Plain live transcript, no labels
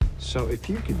So if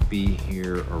you could be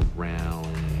here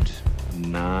around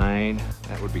 9,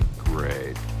 that would be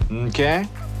great. Okay?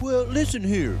 Well, listen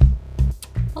here.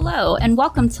 Hello, and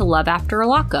welcome to Love After a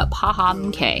Lockup, haha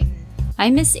MK.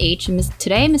 I'm Miss H, and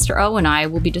today Mr. O and I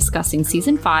will be discussing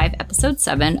Season 5, Episode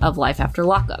 7 of Life After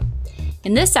Lockup.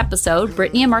 In this episode,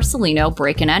 Brittany and Marcelino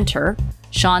break and enter,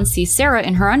 Sean sees Sarah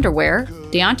in her underwear,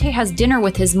 Deontay has dinner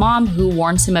with his mom who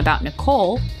warns him about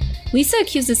Nicole, Lisa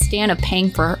accuses Stan of paying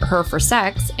for her for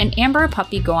sex, and Amber and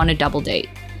Puppy go on a double date.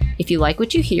 If you like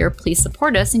what you hear, please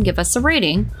support us and give us a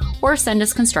rating, or send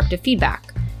us constructive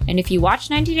feedback. And if you watch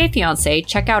 90 Day Fiancé,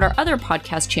 check out our other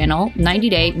podcast channel, 90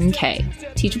 Day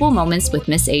MK, Teachable Moments with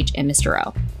Miss H and Mr.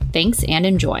 O. Thanks and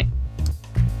enjoy.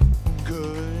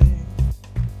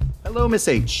 Hello, Miss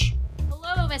H.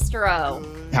 Hello, Mr. O.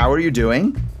 How are you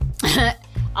doing?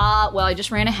 Well, I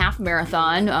just ran a half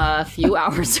marathon a few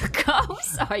hours ago,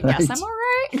 so I guess I'm all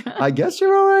right. I guess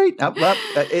you're all right.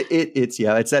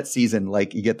 It's that season.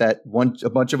 Like you get a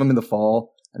bunch of them in the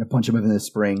fall and a bunch of them in the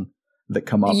spring that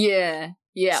come up. Yeah.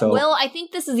 So, well, I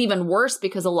think this is even worse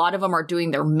because a lot of them are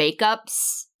doing their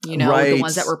makeups, right. The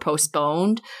ones that were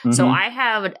postponed. Mm-hmm. So I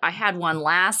had one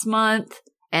last month.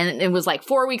 And it was like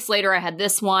 4 weeks later, I had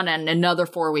this one, and another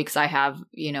 4 weeks, I have,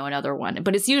 another one.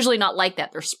 But it's usually not like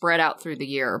that. They're spread out through the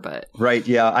year, but. Right,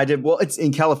 yeah. I did. Well, it's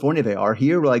in California they are.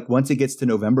 Here, like, once it gets to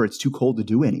November, it's too cold to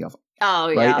do any of them. Oh,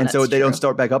 yeah, right? And that's so they true. don't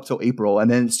start back up till April.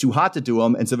 And then it's too hot to do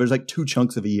them. And so there's like 2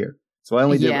 chunks of a year. So I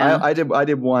only did, I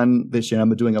did one this year.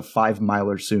 I'm doing a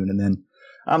 5-miler soon. And then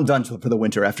I'm done for the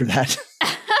winter after that.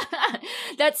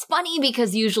 That's funny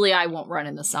because usually I won't run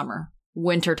in the summer.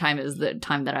 Winter time is the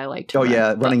time that I like to run.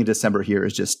 Yeah. Running in December here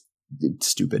is just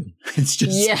stupid. It's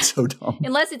just so dumb.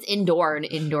 Unless it's indoor, an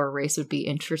indoor race would be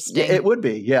interesting. Yeah, it would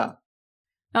be, yeah.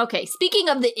 Okay, speaking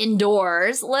of the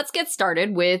indoors, let's get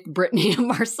started with Brittany and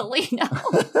Marcelino.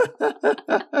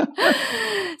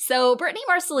 So Brittany,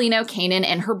 Marcelino, Kanan,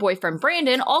 and her boyfriend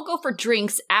Brandon all go for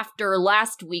drinks after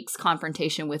last week's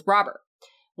confrontation with Robert.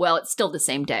 Well, it's still the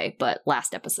same day, but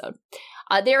last episode.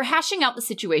 They're hashing out the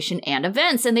situation and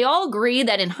events, and they all agree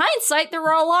that in hindsight, there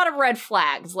were a lot of red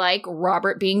flags, like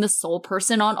Robert being the sole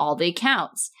person on all the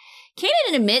accounts.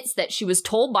 Kanan admits that she was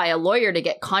told by a lawyer to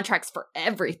get contracts for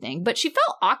everything, but she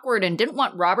felt awkward and didn't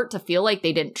want Robert to feel like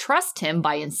they didn't trust him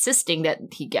by insisting that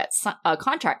he gets a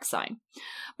contract signed.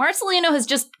 Marcelino has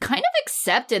just kind of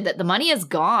accepted that the money is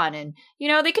gone, and,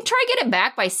 they can try to get it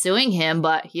back by suing him,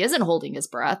 but he isn't holding his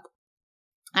breath.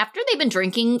 After they've been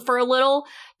drinking for a little,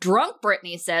 drunk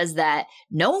Brittany says that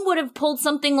no one would have pulled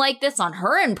something like this on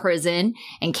her in prison,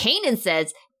 and Kanan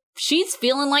says she's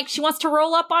feeling like she wants to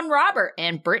roll up on Robert,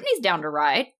 and Brittany's down to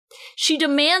ride. She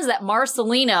demands that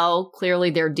Marcelino, clearly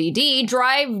their DD,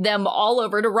 drive them all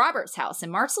over to Robert's house,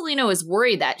 and Marcelino is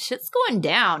worried that shit's going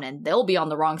down and they'll be on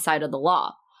the wrong side of the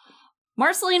law.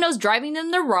 Marcelino's driving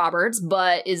them to Robert's,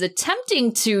 but is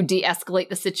attempting to de-escalate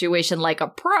the situation like a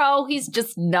pro. He's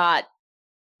just not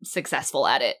successful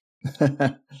at it.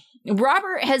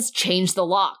 Robert has changed the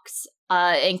locks,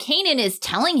 and Kanan is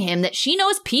telling him that she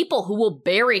knows people who will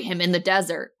bury him in the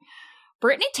desert.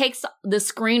 Brittany takes the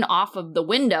screen off of the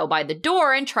window by the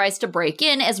door and tries to break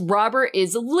in as Robert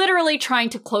is literally trying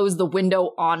to close the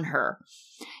window on her.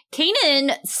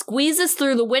 Kanan squeezes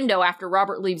through the window after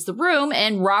Robert leaves the room,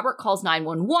 and Robert calls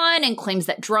 911 and claims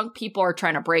that drunk people are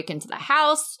trying to break into the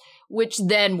house, which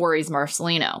then worries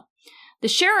Marcelino. The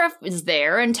sheriff is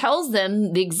there and tells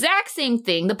them the exact same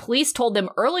thing the police told them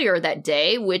earlier that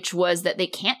day, which was that they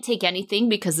can't take anything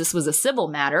because this was a civil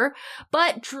matter.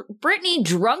 But Brittany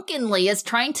drunkenly is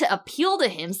trying to appeal to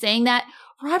him, saying that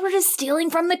Robert is stealing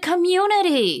from the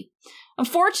community.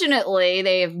 Unfortunately,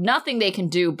 they have nothing they can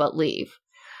do but leave.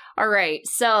 All right,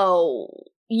 so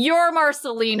you're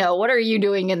Marcelino. What are you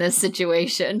doing in this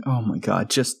situation? Oh my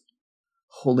God, just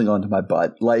holding on to my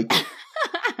butt. Like...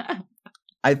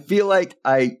 I feel like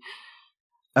I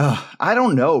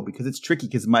don't know, because it's tricky,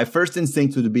 because my first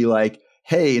instinct would be like,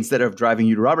 hey, instead of driving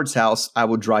you to Robert's house, I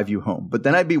would drive you home. But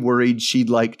then I'd be worried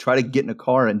she'd like try to get in a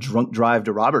car and drunk drive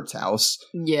to Robert's house.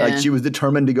 Yeah. Like she was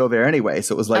determined to go there anyway.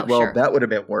 So it was like, sure. That would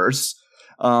have been worse.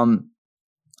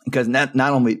 Because not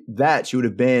only that, she would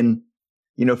have been,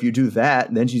 if you do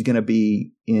that, then she's going to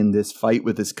be in this fight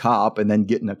with this cop and then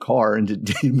get in a car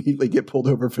and immediately get pulled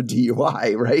over for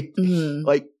DUI, right? Mm-hmm.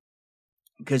 Like,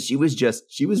 because she was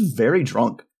very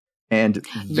drunk and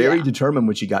very determined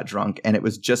when she got drunk. And it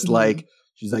was just like,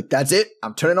 she's like, that's it.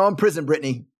 I'm turning on Prison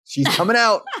Brittany. She's coming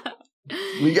out.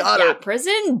 We got her.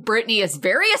 Prison Brittany is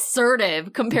very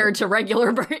assertive compared to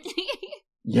regular Brittany.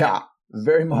 Yeah,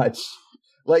 very much.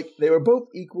 like they were both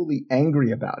equally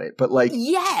angry about it, but like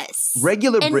yes,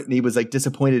 regular Brittany was like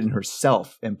disappointed in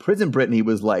herself, and prison Brittany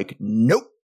was like, nope,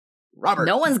 Robert.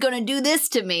 No one's going to do this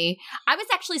to me. I was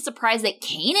actually surprised that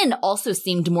Kanan also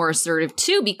seemed more assertive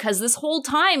too, because this whole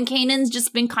time Kanan's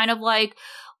just been kind of like,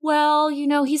 well, you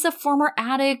know, he's a former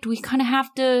addict. We kind of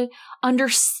have to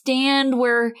understand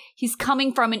where he's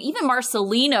coming from. And even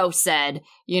Marcelino said,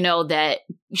 you know, that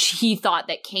he thought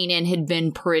that Kanan had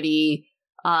been pretty,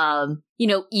 you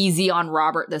know, easy on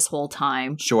Robert this whole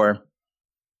time. Sure.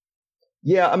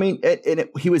 Yeah, I mean,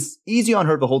 he was easy on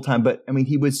her the whole time, but I mean,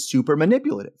 he was super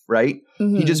manipulative, right?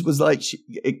 Mm-hmm. He just was like,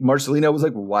 Marcelino was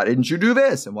like, well, why didn't you do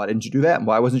this? And why didn't you do that? And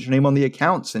why wasn't your name on the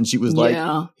accounts? And she was like,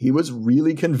 he was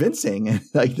really convincing. And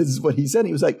like, this is what he said.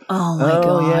 He was like, oh my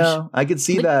gosh. Yeah, I could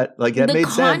see that. Like, that made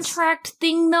sense. The contract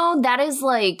thing, though, that is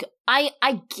like,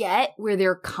 I get where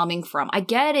they're coming from. I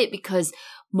get it because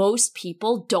most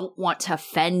people don't want to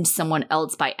offend someone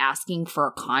else by asking for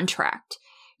a contract.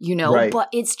 You know, right. But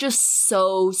it's just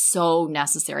so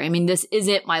necessary. I mean, this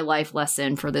isn't my life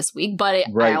lesson for this week, but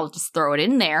I'll just throw it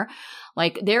in there.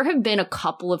 Like, there have been a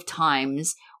couple of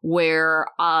times where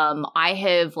I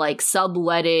have, like,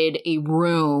 subletted a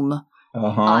room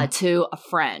to a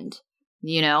friend,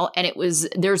 you know, and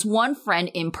there's one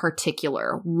friend in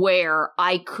particular where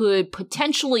I could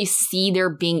potentially see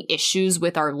there being issues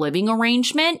with our living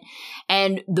arrangement.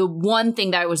 And the one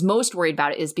thing that I was most worried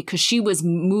about is because she was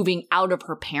moving out of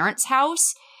her parents'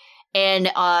 house, and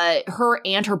her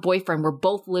and her boyfriend were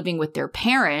both living with their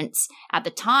parents at the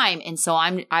time. And so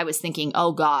I was thinking,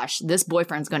 oh gosh, this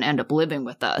boyfriend's going to end up living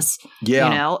with us, you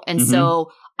know? And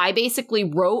so I basically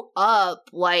wrote up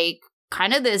like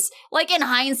kind of this, like in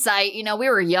hindsight, you know, we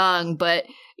were young, but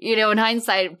you know, in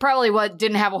hindsight, probably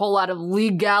didn't have a whole lot of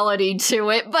legality to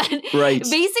it, but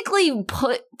basically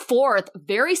put forth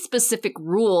very specific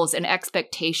rules and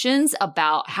expectations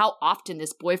about how often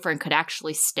this boyfriend could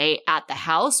actually stay at the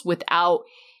house without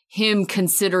him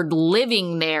considered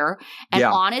living there. And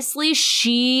honestly,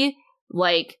 she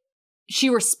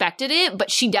respected it,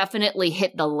 but she definitely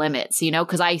hit the limits, you know,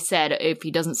 because I said if he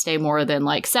doesn't stay more than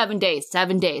like 7 days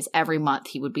every month,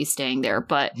 he would be staying there.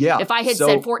 But if I had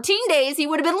said 14 days, he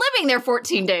would have been living there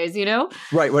 14 days, you know?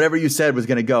 Right. Whatever you said was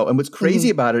going to go. And what's crazy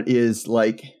about it is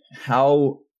like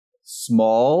how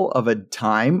small of a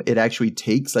time it actually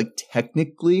takes, like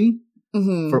technically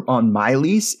on my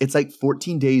lease, it's like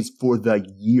 14 days for the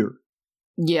year.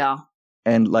 Yeah.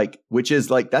 And like, which is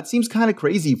like, that seems kind of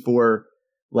crazy for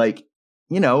like,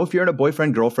 you know, if you're in a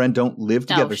boyfriend, girlfriend, don't live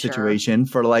together situation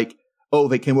for like, oh,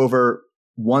 they came over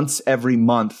once every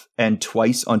month and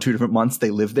twice on 2 different months they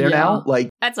live there now. Like,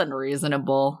 that's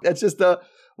unreasonable. That's just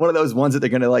one of those ones that they're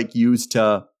going to like use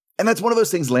to, and that's one of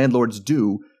those things landlords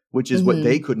do, which is what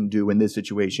they couldn't do in this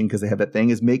situation because they have that thing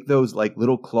is make those like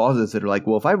little clauses that are like,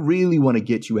 well, if I really want to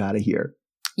get you out of here,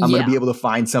 I'm going to be able to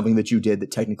find something that you did that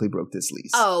technically broke this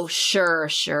lease. Oh, sure.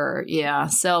 Yeah.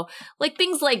 So like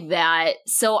things like that.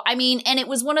 So, I mean, and it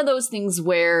was one of those things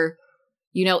where,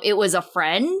 you know, it was a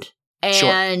friend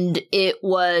and it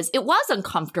was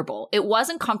uncomfortable. It was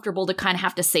uncomfortable to kind of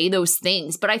have to say those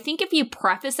things. But I think if you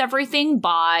preface everything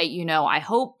by, you know, I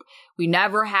hope we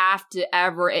never have to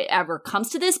it ever comes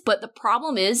to this. But the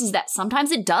problem is that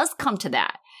sometimes it does come to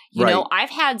that. You know,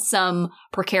 I've had some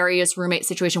precarious roommate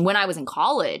situation when I was in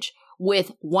college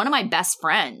with one of my best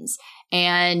friends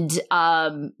and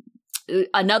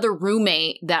another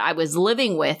roommate that I was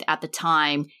living with at the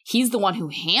time. He's the one who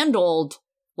handled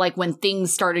like when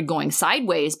things started going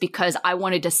sideways because I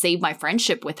wanted to save my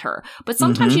friendship with her. But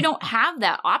sometimes you don't have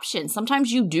that option.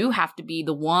 Sometimes you do have to be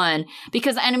the one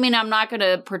because, and I mean, I'm not going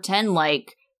to pretend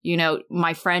like, you know,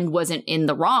 my friend wasn't in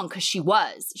the wrong because she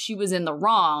was in the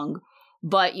wrong.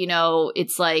 But, you know,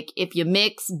 it's like if you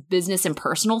mix business and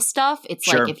personal stuff, it's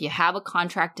like if you have a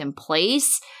contract in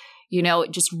place, you know,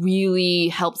 it just really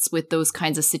helps with those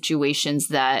kinds of situations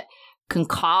that can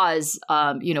cause,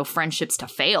 you know, friendships to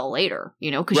fail later, you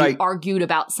know, because you argued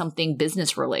about something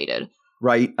business related.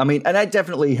 Right. I mean, and I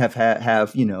definitely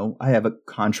have, you know, I have a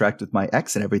contract with my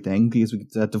ex and everything because we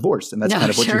get divorced and that's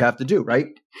kind of what you have to do. Right.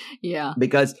 Yeah.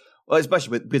 Because, well,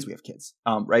 especially because we have kids,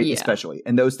 right. Yeah. Especially.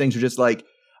 And those things are just like,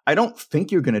 I don't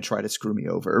think you're going to try to screw me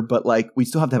over, but like we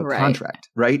still have to have a contract,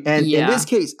 right? And in this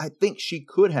case, I think she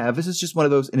could have, this is just one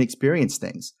of those inexperienced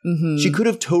things. She could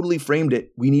have totally framed it,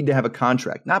 we need to have a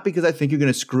contract. Not because I think you're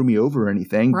going to screw me over or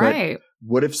anything, but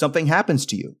what if something happens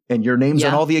to you and your name's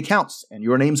on all the accounts and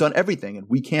your name's on everything and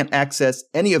we can't access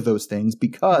any of those things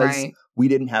because we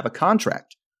didn't have a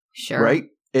contract. Sure. Right?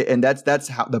 And that's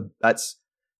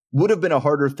would have been a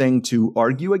harder thing to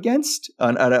argue against,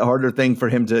 and a harder thing for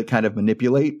him to kind of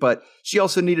manipulate. But she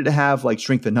also needed to have like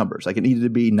strength in numbers. Like it needed to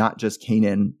be not just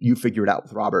Kanan, you figure it out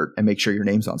with Robert and make sure your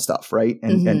name's on stuff, right?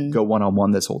 And go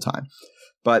one-on-one this whole time.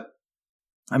 But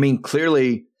I mean,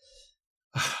 clearly,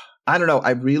 I don't know.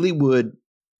 I'm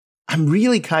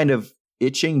really kind of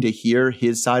itching to hear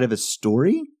his side of a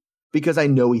story because I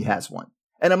know he has one.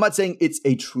 And I'm not saying it's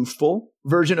a truthful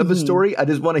version of the story. I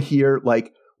just want to hear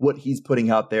like what he's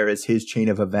putting out there as his chain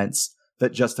of events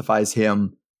that justifies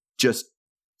him just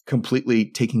completely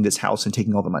taking this house and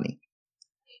taking all the money.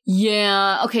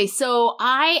 Yeah. Okay. So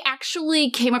I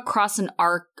actually came across an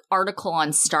article on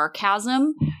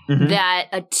Starcasm that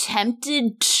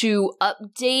attempted to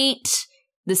update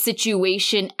the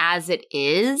situation as it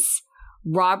is.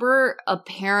 Robert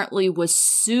apparently was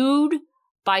sued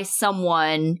by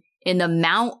someone in the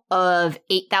amount of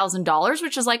 $8,000,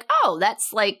 which is like, oh,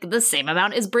 that's like the same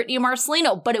amount as Brittany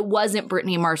Marcelino, but it wasn't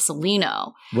Brittany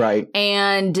Marcelino. Right.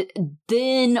 And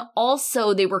then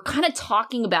also they were kind of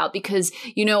talking about, because,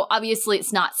 you know, obviously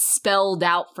it's not spelled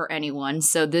out for anyone.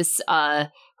 So this,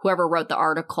 whoever wrote the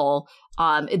article,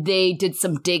 they did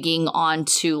some digging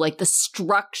onto like the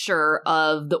structure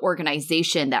of the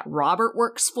organization that Robert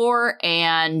works for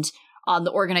and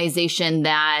the organization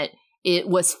that it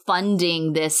was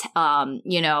funding this,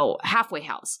 halfway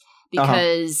house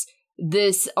because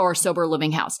or sober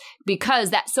living house, because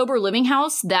that sober living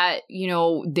house that, you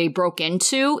know, they broke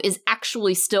into is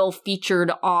actually still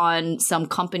featured on some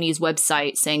company's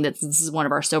website saying that this is one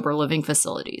of our sober living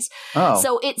facilities. Oh.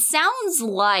 So it sounds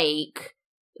like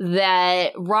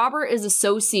that Robert is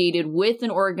associated with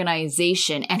an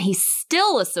organization and he's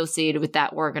still associated with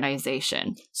that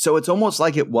organization. So it's almost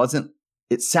like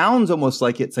it sounds almost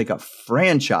like it's like a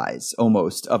franchise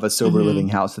almost of a sober living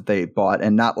house that they bought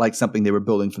and not like something they were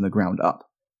building from the ground up.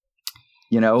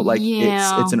 You know, like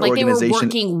it's an like organization. They were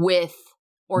working with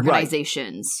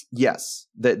organizations. Right. Yes.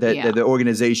 The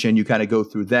organization, you kind of go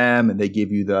through them and they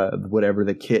give you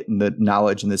the kit and the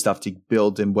knowledge and the stuff to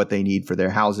build and what they need for their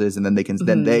houses. And then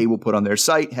then they will put on their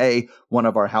site, hey, one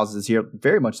of our houses is here,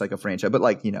 very much like a franchise, but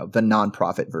like, you know, the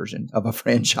nonprofit version of a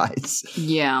franchise.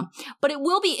 Yeah. But it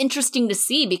will be interesting to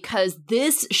see because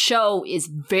this show is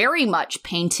very much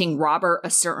painting Robert a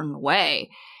certain way.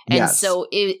 And so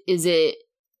is it,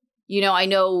 you know, I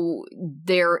know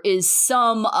there is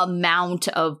some amount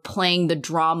of playing the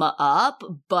drama up,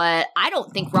 but I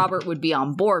don't think Robert would be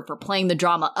on board for playing the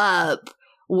drama up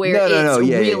where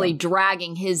it's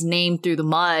dragging his name through the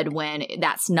mud when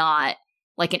that's not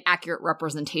like an accurate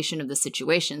representation of the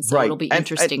situation. So it'll be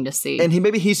interesting to see. And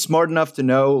he's smart enough to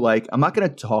know, like, I'm not going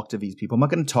to talk to these people. I'm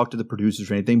not going to talk to the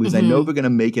producers or anything because I know they're going to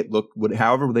make it look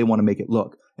however they want to make it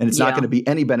look. And it's not going to be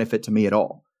any benefit to me at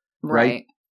all. Right?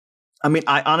 I mean,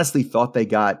 I honestly thought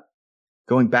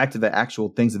going back to the actual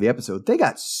things of the episode, they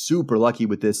got super lucky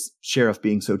with this sheriff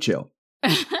being so chill.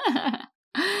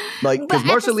 Like, because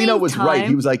Marcelino was right.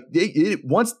 He was like,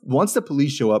 once the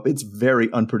police show up, it's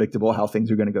very unpredictable how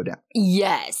things are going to go down.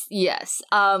 Yes.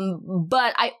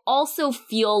 But I also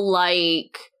feel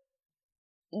like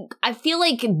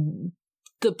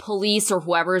the police or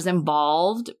whoever's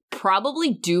involved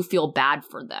probably do feel bad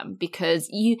for them because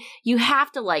you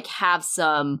have to like have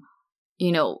some,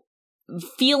 you know,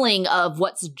 feeling of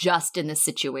what's just in this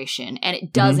situation. And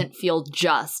it doesn't feel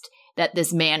just that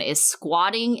this man is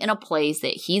squatting in a place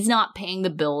that he's not paying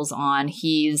the bills on.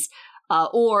 He's,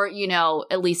 or, you know,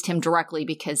 at least him directly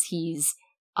because he's,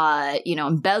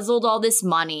 embezzled all this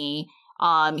money.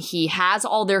 He has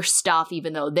all their stuff,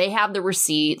 even though they have the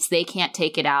receipts, they can't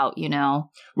take it out, you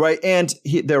know? Right. And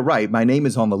they're right. My name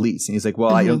is on the lease. And he's like, well,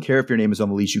 I don't care if your name is on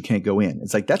the lease. You can't go in.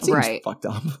 It's like, that seems fucked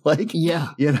up. Like,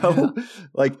 you know,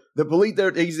 like the police,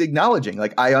 he's acknowledging,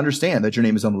 like, I understand that your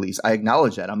name is on the lease. I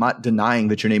acknowledge that. I'm not denying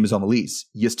that your name is on the lease.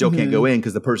 You still can't go in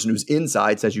because the person who's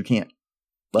inside says you can't.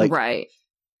 Like, right.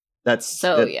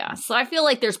 So I feel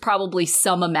like there's probably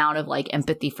some amount of like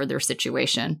empathy for their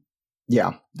situation.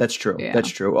 Yeah, that's true. Yeah. That's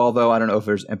true. Although I don't know if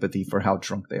there's empathy for how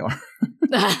drunk they are.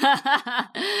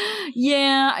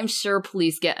 Yeah, I'm sure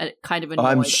police get kind of annoyed.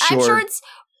 I'm sure it's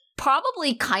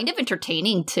probably kind of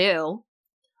entertaining too.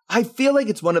 I feel like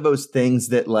it's one of those things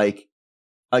that, like,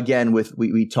 again,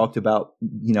 we talked about,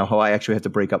 you know, how I actually have to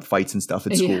break up fights and stuff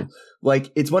at school. Yeah.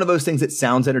 Like, it's one of those things that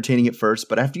sounds entertaining at first,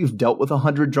 but after you've dealt with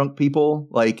 100 drunk people,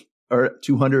 like, or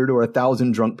 200 or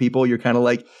 1,000 drunk people, you're kind of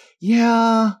like,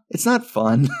 yeah, it's not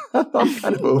fun. I'm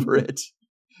kind of over it.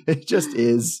 It just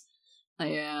is.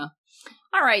 Yeah.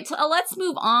 All right. So let's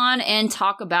move on and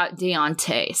talk about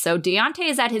Deontay. So Deontay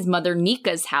is at his mother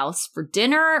Nika's house for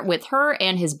dinner with her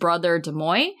and his brother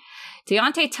Demoy.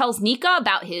 Deontay tells Nika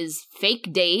about his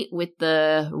fake date with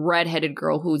the redheaded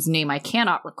girl whose name I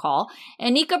cannot recall,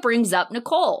 and Nika brings up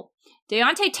Nicole.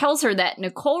 Deontay tells her that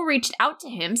Nicole reached out to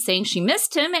him saying she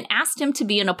missed him and asked him to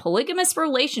be in a polygamous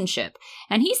relationship,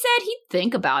 and he said he'd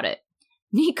think about it.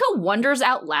 Nika wonders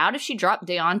out loud if she dropped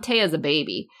Deontay as a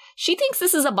baby. She thinks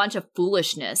this is a bunch of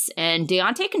foolishness, and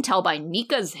Deontay can tell by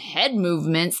Nika's head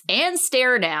movements and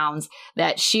stare downs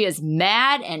that she is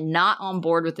mad and not on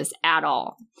board with this at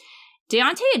all.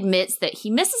 Deontay admits that he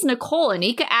misses Nicole, and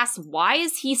Nika asks why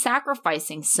is he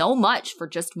sacrificing so much for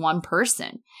just one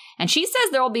person. And she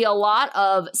says there will be a lot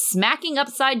of smacking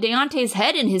upside Deontay's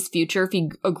head in his future if he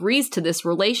agrees to this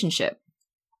relationship.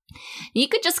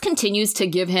 Nika just continues to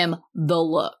give him the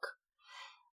look.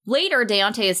 Later,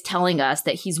 Deontay is telling us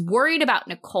that he's worried about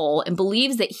Nicole and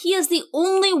believes that he is the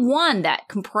only one that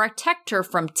can protect her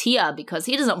from Tia because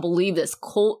he doesn't believe this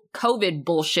COVID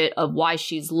bullshit of why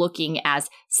she's looking as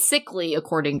sickly,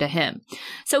 according to him.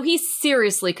 So he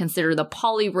seriously considered the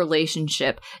poly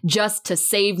relationship just to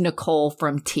save Nicole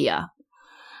from Tia.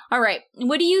 All right,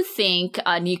 what do you think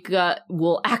Nika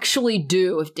will actually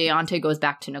do if Deontay goes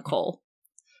back to Nicole?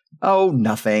 Oh,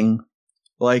 nothing.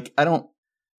 Like, I don't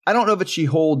know that she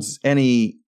holds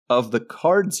any of the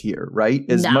cards here, right?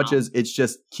 As much as it's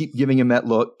just keep giving him that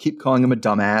look, keep calling him a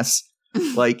dumbass.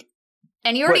 Like,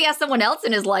 and he already has someone else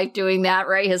in his life doing that,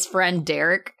 right? His friend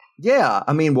Derek. Yeah.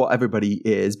 I mean, well, everybody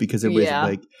is because it was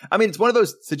like, I mean, it's one of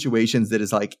those situations that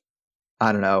is like,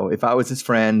 I don't know, if I was his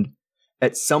friend,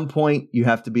 at some point you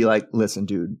have to be like, listen,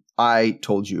 dude, I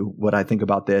told you what I think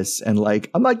about this. And like,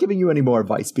 I'm not giving you any more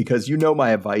advice because you know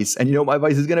my advice and you know what my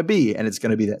advice is going to be. And it's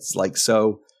going to be this. Like,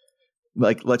 so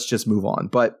like, let's just move on.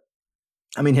 But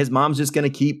I mean, his mom's just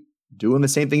going to keep doing the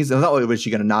same things. Not only was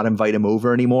she going to not invite him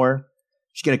over anymore,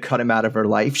 she's going to cut him out of her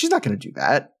life. She's not going to do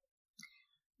that.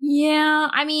 Yeah.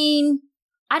 I mean,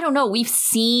 I don't know. We've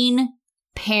seen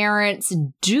parents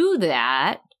do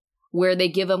that where they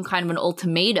give them kind of an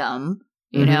ultimatum.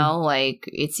 You know, like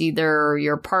it's either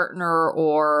your partner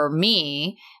or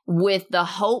me with the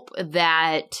hope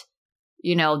that,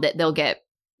 you know, that they'll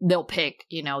pick,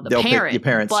 you know, the parent. Pick your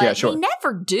parents, but yeah, sure. they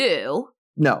never do.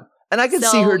 No. And I could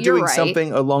see her doing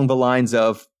something along the lines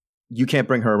of, you can't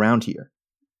bring her around here,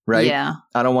 right? Yeah.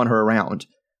 I don't want her around.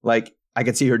 Like, I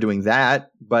could see her doing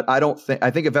that, but I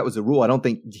think if that was the rule, I don't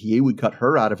think he would cut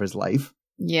her out of his life.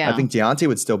 Yeah. I think Deontay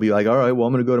would still be like, all right, well,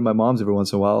 I'm going to go to my mom's every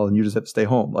once in a while and you just have to stay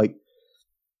home. Like,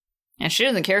 and she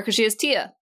doesn't care because she has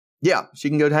Tia. Yeah, she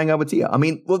can go hang out with Tia. I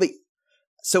mean, well,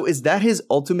 so is that his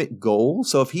ultimate goal?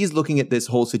 So if he's looking at this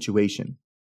whole situation,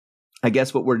 I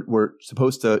guess what we're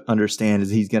supposed to understand is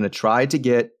he's going to try to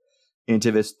get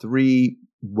into this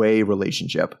 3-way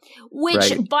relationship.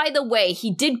 Which, right? By the way,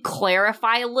 he did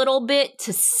clarify a little bit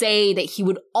to say that he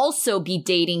would also be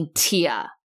dating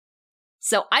Tia.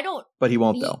 So I don't... But he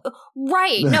won't, though.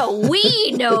 Right. No,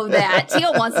 we know that.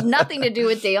 Tia wants nothing to do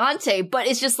with Deontay, but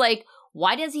it's just like,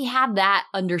 why does he have that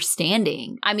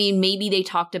understanding? I mean, maybe they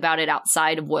talked about it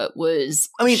outside of what was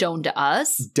shown to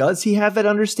us. Does he have that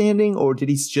understanding, or did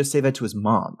he just say that to his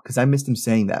mom? Because I missed him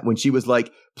saying that when she was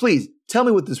like, please, tell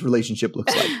me what this relationship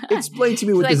looks like. Explain to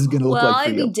me what this is going to look like for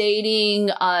you. Well, I'd be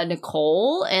dating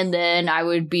Nicole, and then I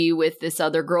would be with this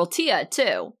other girl, Tia,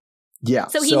 too. Yeah.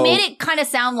 So he made it kind of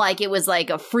sound like it was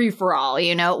like a free-for-all,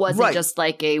 you know? It wasn't just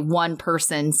like a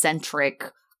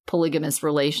one-person-centric polygamous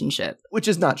relationship. Which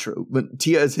is not true. But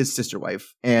Tia is his sister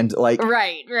wife. And like...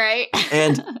 Right.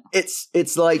 And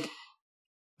it's like...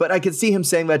 But I could see him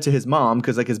saying that to his mom,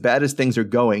 because like as bad as things are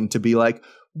going, to be like,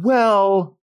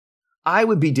 well, I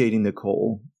would be dating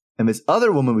Nicole, and this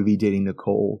other woman would be dating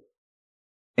Nicole,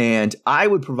 and I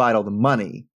would provide all the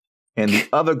money, and the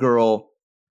other girl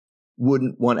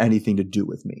wouldn't want anything to do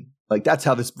with me. Like, that's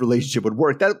how this relationship would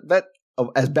work. That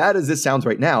as bad as this sounds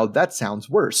right now, that sounds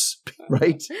worse,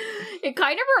 right? It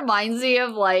kind of reminds me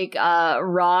of like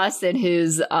Ross and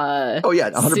his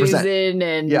 100%. Susan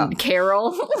and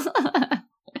Carol.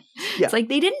 It's like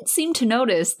they didn't seem to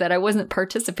notice that I wasn't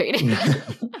participating.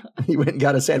 He went and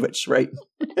got a sandwich, right?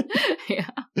 Yeah.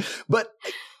 But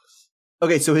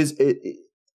okay, so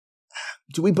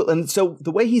and so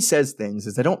the way he says things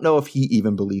is I don't know if he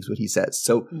even believes what he says.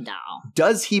 So no.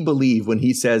 Does he believe when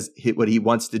he says what he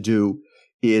wants to do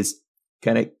is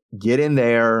kind of get in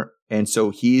there, and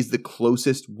so he's the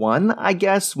closest one, I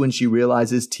guess, when she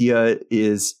realizes Tia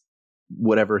is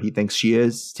whatever he thinks she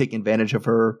is, taking advantage of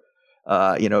her,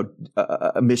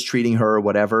 mistreating her or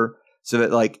whatever, so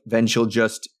that like then she'll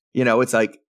just, it's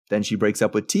like then she breaks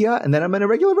up with Tia and then I'm in a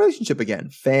regular relationship again.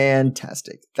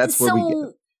 Fantastic. That's where we get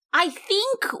it. I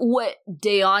think what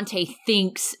Deontay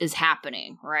thinks is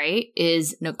happening, right,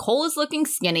 is Nicole is looking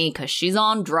skinny because she's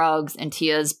on drugs and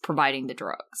Tia's providing the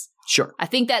drugs. Sure. I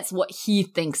think that's what he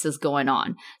thinks is going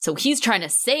on. So he's trying to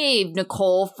save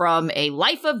Nicole from a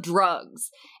life of drugs.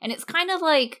 And it's kind of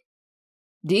like,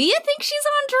 do you think she's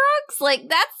on drugs? Like,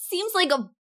 that seems like a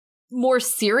more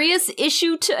serious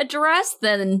issue to address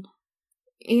than,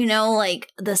 like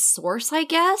the source, I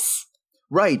guess.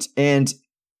 Right. And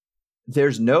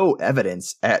there's no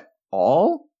evidence at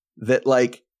all that,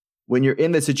 like, when you're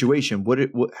in this situation, what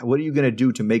are you going to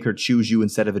do to make her choose you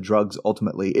instead of the drugs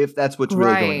ultimately, if that's what's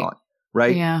really going on,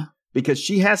 right? Yeah. Because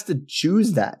she has to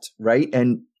choose that, right?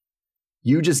 And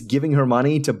you just giving her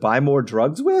money to buy more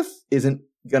drugs with isn't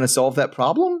going to solve that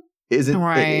problem.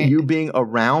 You being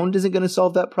around isn't going to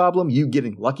solve that problem. You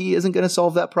getting lucky isn't going to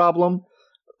solve that problem.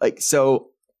 Like,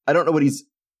 so I don't know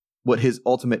what his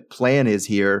ultimate plan is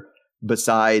here,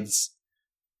 besides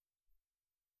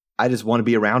I just want to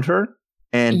be around her,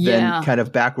 and then kind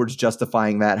of backwards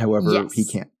justifying that however he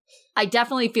can. I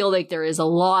definitely feel like there is a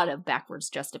lot of backwards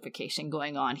justification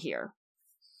going on here.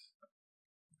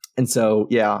 And so,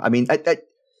 yeah, I mean,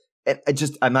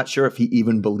 I'm not sure if he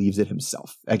even believes it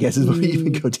himself, I guess is what we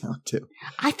even go down to.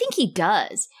 I think he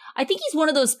does. I think he's one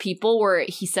of those people where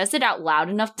he says it out loud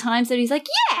enough times that he's like,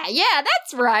 yeah,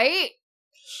 that's right.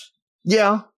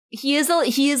 Yeah. He is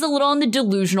a little on the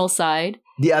delusional side.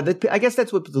 Yeah, I guess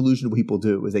that's what delusional people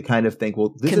do, is they kind of think,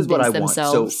 well, this is what I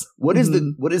themselves. want.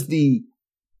 So what is the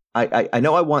I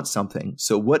know I want something.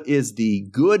 So what is the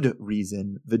good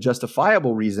reason, the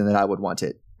justifiable reason that I would want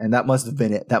it? And that must have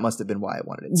been it. That must have been why I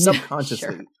wanted it.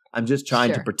 Subconsciously, Sure. I'm just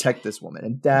trying to protect this woman.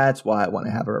 And that's why I want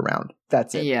to have her around.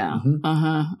 That's it. Yeah.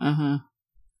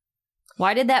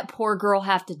 Why did that poor girl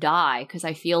have to die? Because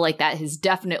I feel like that has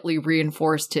definitely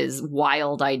reinforced his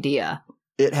wild idea.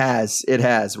 It has,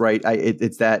 right?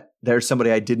 It's that there's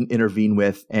somebody I didn't intervene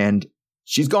with, and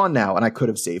she's gone now, and I could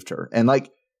have saved her. And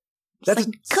like,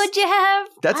 could you have?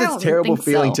 That's a terrible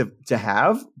feeling to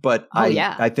have, but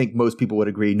I think most people would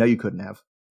agree, no, you couldn't have.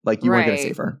 Like, you weren't going to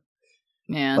save her.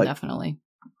 Yeah, definitely.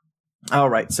 All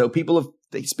right, so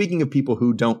speaking of people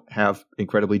who don't have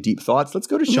incredibly deep thoughts, let's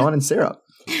go to Sean and Sarah.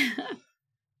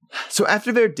 So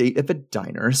after their date at the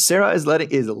diner, Sarah is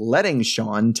letting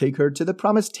Sean take her to the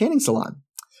promised tanning salon,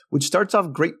 which starts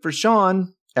off great for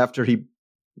Sean after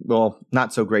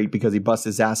not so great because he busts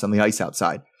his ass on the ice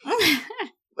outside.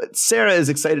 But Sarah is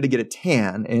excited to get a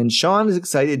tan, and Sean is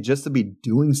excited just to be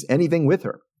doing anything with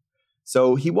her.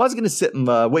 So he was going to sit in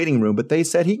the waiting room, but they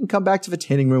said he can come back to the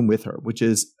tanning room with her, which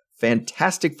is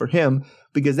fantastic for him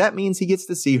because that means he gets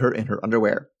to see her in her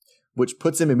underwear, which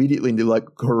puts him immediately into like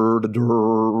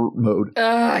mode.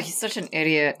 He's such an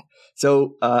idiot.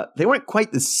 So they weren't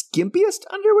quite the skimpiest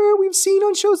underwear we've seen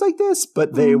on shows like this,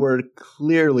 but they were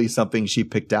clearly something she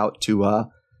picked out to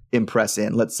impress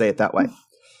in. Let's say it that way.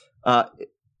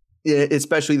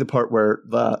 Especially the part where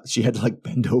she had to like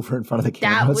bend over in front of the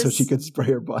camera so she could spray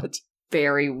her butt.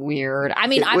 Very weird. I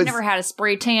mean, I've never had a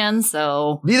spray tan,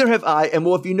 so. Neither have I. And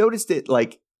well, if you noticed it,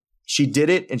 like, she did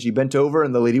it and she bent over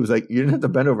and the lady was like, you didn't have to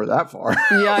bend over that far.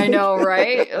 Yeah, I know,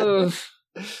 right?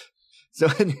 So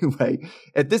anyway,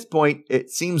 at this point, it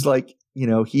seems like,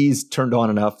 he's turned on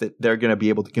enough that they're going to be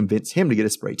able to convince him to get a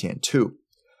spray tan too.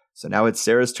 So now it's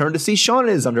Sarah's turn to see Sean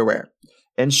in his underwear.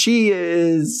 And she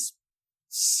is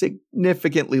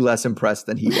significantly less impressed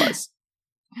than he was.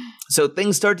 So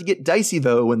things start to get dicey,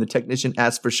 though, when the technician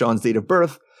asks for Sean's date of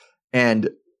birth, and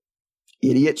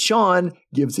idiot Sean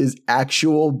gives his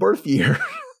actual birth year,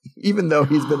 even though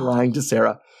he's been lying to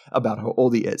Sarah about how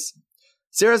old he is.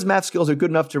 Sarah's math skills are good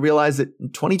enough to realize that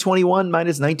 2021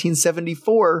 minus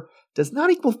 1974 does not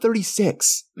equal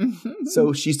 36.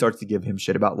 So she starts to give him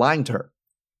shit about lying to her.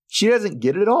 She doesn't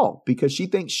get it at all because she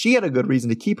thinks she had a good reason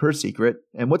to keep her secret,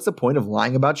 and what's the point of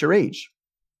lying about your age?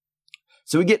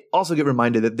 So we also get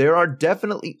reminded that there are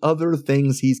definitely other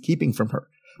things he's keeping from her.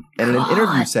 And in an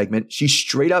interview segment, she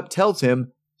straight up tells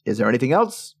him, is there anything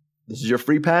else? This is your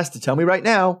free pass to tell me right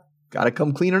now. Got to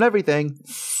come clean on everything.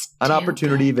 An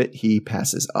opportunity that he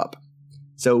passes up.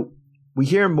 So we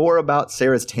hear more about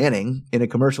Sarah's tanning in a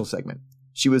commercial segment.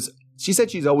 She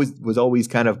said she's always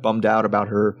kind of bummed out about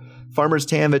her farmer's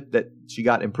tan that she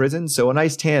got in prison. So a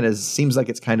nice tan seems like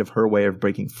it's kind of her way of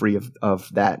breaking free of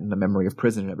that and the memory of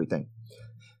prison and everything.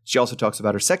 She also talks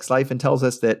about her sex life and tells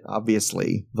us that,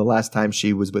 obviously, the last time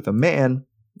she was with a man,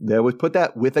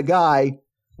 with a guy,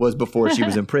 was before she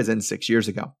was in prison 6 years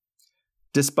ago,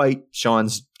 despite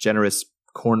Sean's generous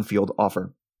cornfield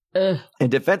offer. In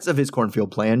defense of his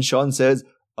cornfield plan, Sean says,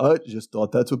 I just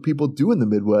thought that's what people do in the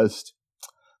Midwest.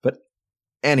 But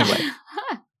anyway,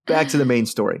 back to the main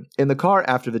story. In the car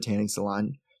after the tanning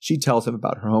salon, she tells him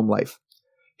about her home life.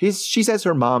 She says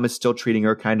her mom is still treating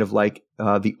her kind of like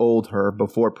the old her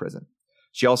before prison.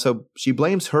 She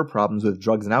blames her problems with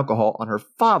drugs and alcohol on her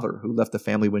father, who left the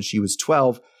family when she was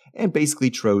 12 and basically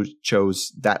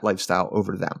chose that lifestyle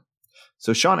over them.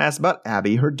 So Sean asks about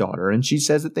Abby, her daughter, and she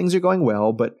says that things are going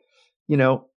well, but,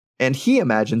 and he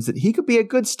imagines that he could be a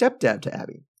good stepdad to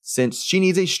Abby, since she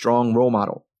needs a strong role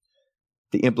model.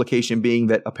 The implication being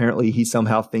that apparently he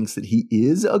somehow thinks that he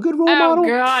is a good role model. Oh,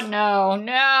 God,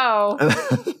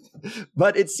 no.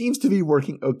 But it seems to be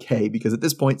working okay, because at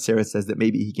this point, Sarah says that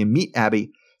maybe he can meet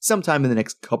Abby sometime in the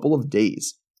next couple of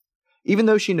days. Even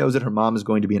though she knows that her mom is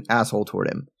going to be an asshole toward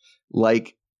him,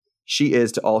 like she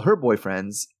is to all her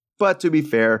boyfriends. But to be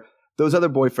fair, those other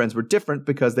boyfriends were different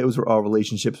because those were all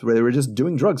relationships where they were just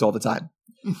doing drugs all the time.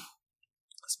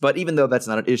 But even though that's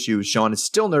not an issue, Sean is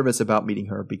still nervous about meeting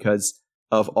her because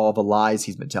of all the lies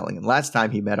he's been telling. And last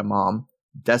time he met a mom,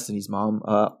 Destiny's mom,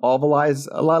 a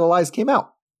lot of lies came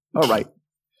out. All right.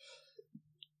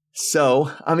 So,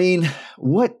 I mean,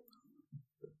 what?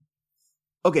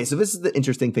 Okay, so this is the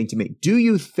interesting thing to me. Do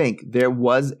you think there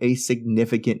was a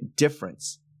significant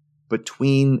difference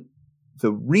between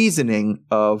the reasoning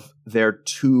of their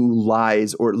two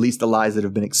lies, or at least the lies that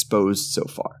have been exposed so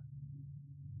far?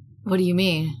 What do you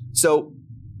mean? So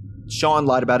Sean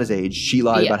lied about his age. She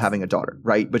lied about having a daughter,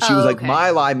 right? But she was like,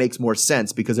 my lie makes more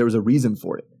sense because there was a reason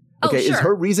for it. Okay, sure. Is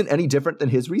her reason any different than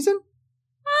his reason?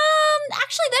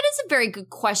 Actually, that is a very good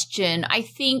question. I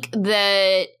think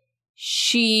that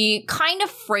she kind of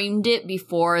framed it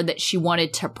before that she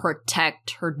wanted to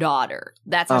protect her daughter.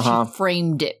 That's how she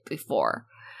framed it before.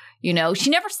 She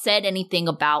never said anything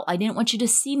about, I didn't want you to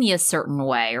see me a certain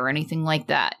way or anything like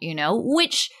that,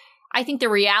 which I think the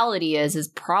reality is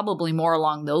probably more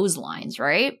along those lines,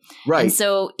 right? Right. And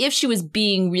so if she was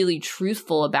being really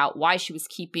truthful about why she was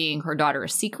keeping her daughter a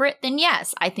secret, then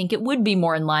yes, I think it would be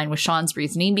more in line with Sean's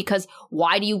reasoning, because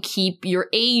why do you keep your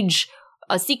age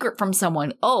a secret from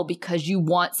someone? Oh, because you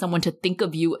want someone to think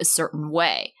of you a certain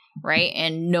way, right?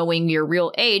 And knowing your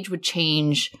real age would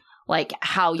change like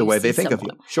how you see the way they think of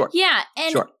you. Sure. Yeah.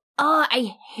 And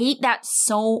I hate that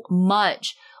so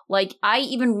much. Like, I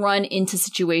even run into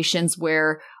situations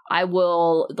where I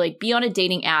will, like, be on a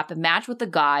dating app and match with a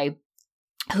guy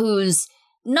who's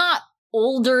not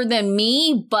older than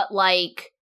me, but,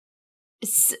 like,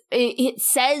 it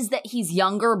says that he's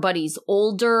younger, but he's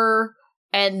older.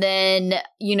 And then,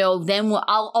 then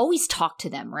I'll always talk to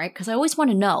them, right? Because I always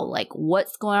want to know, like,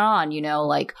 what's going on,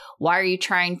 like, why are you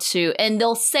trying to, and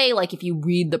they'll say, like, if you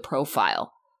read the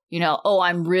profile,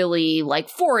 I'm really like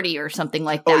 40 or something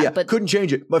like that. Oh, yeah. But couldn't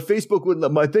change it. My Facebook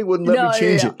my thing wouldn't let me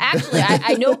change it. Actually,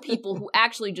 I know people who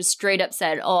actually just straight up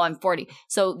said, oh, I'm 40.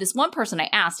 So this one person I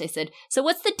asked, I said, so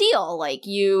what's the deal? Like,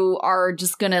 you are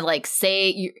just going to like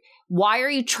say, why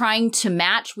are you trying to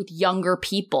match with younger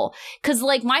people? Because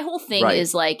like my whole thing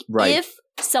is like, if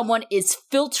someone is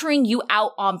filtering you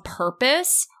out on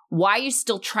purpose, why are you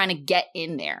still trying to get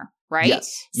in there? Right?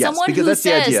 Yes, someone because that's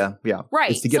the idea. Yeah.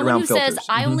 Right. It's to get someone around who filters. says,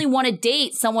 I only want to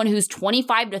date someone who's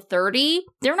 25 to 30.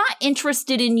 They're not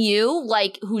interested in you,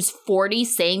 like, who's 40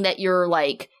 saying that you're,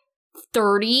 like,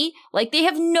 30. Like, they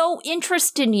have no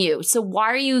interest in you. So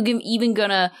why are you even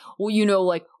gonna,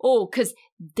 like, because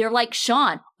they're like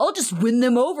Sean, I'll just win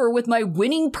them over with my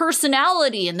winning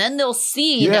personality, and then they'll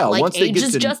see that, like, age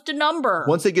is just a number.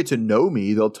 Once they get to know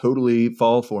me, they'll totally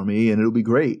fall for me, and it'll be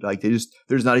great. Like, they're just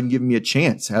not even giving me a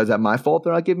chance. How's that my fault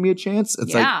they're not giving me a chance?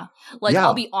 It's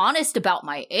I'll be honest about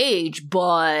my age,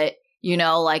 but,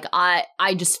 like,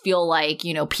 I just feel like,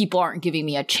 people aren't giving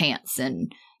me a chance,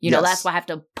 and that's why I have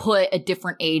to put a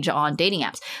different age on dating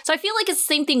apps. So I feel like it's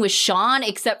the same thing with Sean,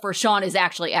 except for Sean is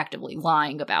actually actively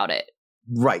lying about it.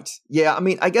 Right. Yeah. I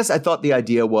mean, I guess I thought the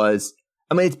idea was,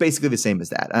 it's basically the same as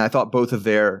that. And I thought both of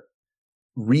their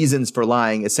reasons for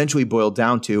lying essentially boiled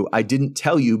down to, I didn't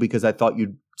tell you because I thought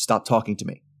you'd stop talking to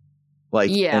me.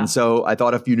 And so I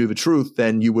thought if you knew the truth,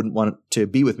 then you wouldn't want to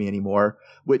be with me anymore,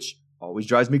 which always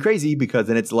drives me crazy because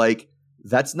then it's like,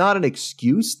 that's not an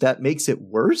excuse. That makes it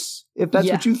worse if that's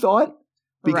what you thought.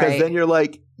 Because then you're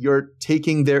like, you're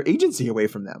taking their agency away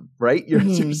from them, right? You're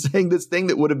saying this thing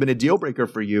that would have been a deal breaker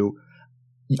for you.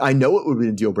 I know it would have been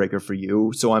a deal breaker for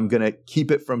you, so I'm going to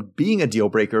keep it from being a deal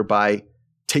breaker by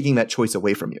taking that choice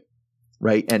away from you,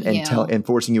 right? And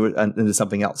forcing you into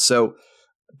something else. So,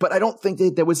 but I don't think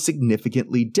that was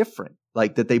significantly different,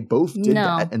 like that they both did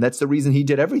that. And that's the reason he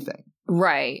did everything.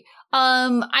 Right.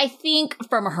 I think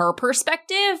from her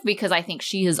perspective, because I think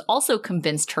she has also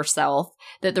convinced herself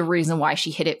that the reason why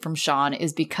she hid it from Sean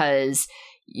is because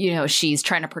she's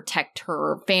trying to protect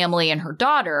her family and her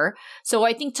daughter. So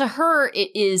I think to her, it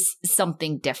is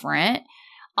something different.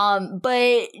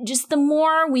 But just the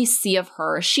more we see of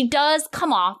her, she does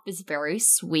come off as very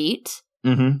sweet,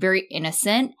 very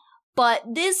innocent. But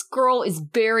this girl is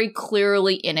very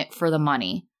clearly in it for the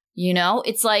money.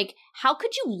 It's like, how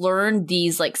could you learn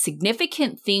these like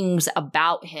significant things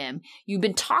about him? You've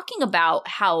been talking about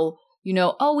how,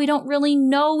 we don't really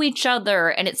know each other.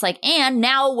 And it's like, and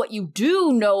now what you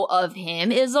do know of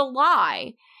him is a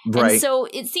lie. Right. And so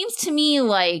it seems to me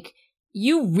like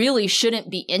you really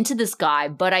shouldn't be into this guy.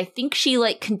 But I think she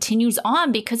like continues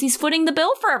on because he's footing the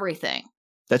bill for everything.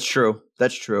 That's true.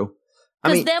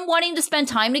 Because them wanting to spend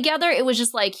time together, it was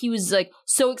just like, he was like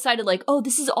so excited, like, oh,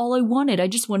 this is all I wanted. I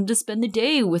just wanted to spend the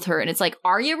day with her. And it's like,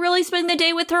 are you really spending the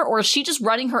day with her? Or is she just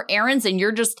running her errands and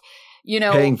you're just,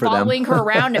 following her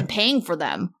around and paying for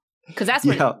them? Because that's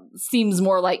what it seems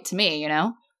more like to me,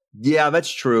 Yeah,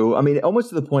 that's true. I mean, almost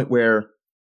to the point where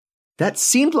that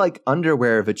seemed like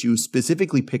underwear that you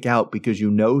specifically pick out because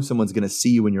someone's going to see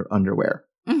you in your underwear,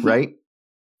 right?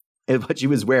 And what she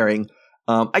was wearing.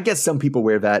 I guess some people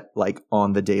wear that like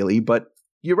on the daily, but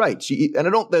you're right. And I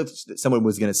don't know if someone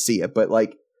was going to see it, but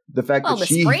like the fact that the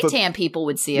spray tan people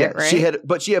would see it,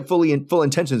 right? She had full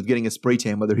intentions of getting a spray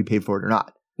tan, whether he paid for it or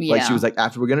not. Yeah. Like she was like,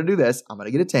 after we're going to do this, I'm going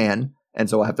to get a tan. And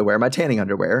so I'll have to wear my tanning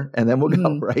underwear and then we'll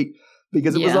go, right?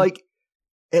 Because it was like,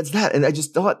 it's that. And I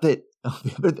just thought that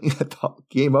the other thing I thought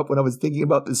came up when I was thinking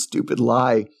about this stupid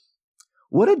lie.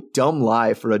 What a dumb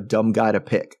lie for a dumb guy to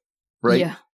pick, right?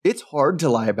 Yeah. It's hard to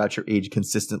lie about your age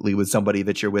consistently with somebody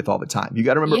that you're with all the time. You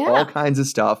got to remember all kinds of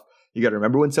stuff. You got to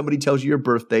remember when somebody tells you your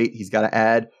birth date, he's got to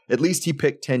add, at least he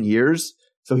picked 10 years.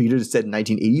 So he just said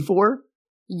 1984.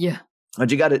 Yeah. And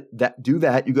you got to do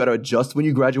that. You got to adjust when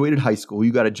you graduated high school.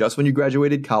 You got to adjust when you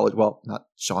graduated college. Well, not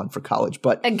Sean for college,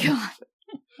 but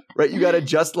right. You got to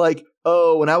adjust like,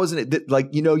 oh, when I was in it, like,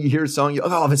 you hear a song,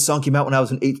 this song came out when I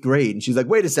was in 8th grade. And she's like,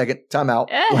 wait a second, time out.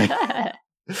 Like,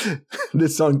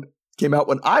 this song came out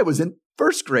when I was in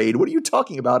 1st grade. What are you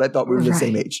talking about? I thought we were the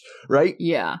same age, right?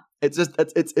 Yeah. It's just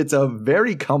it's a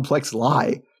very complex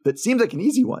lie that seems like an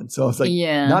easy one. So I was like,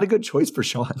 not a good choice for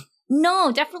Sean.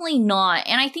 No, definitely not.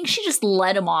 And I think she just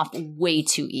let him off way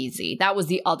too easy. That was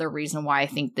the other reason why I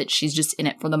think that she's just in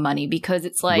it for the money, because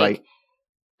it's like,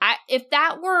 if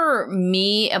that were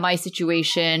me in my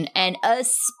situation, and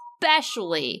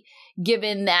especially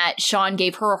given that Sean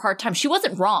gave her a hard time, she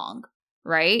wasn't wrong.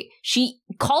 Right? She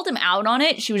called him out on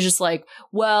it. She was just like,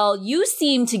 well, you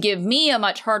seem to give me a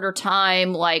much harder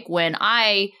time, like when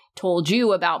I told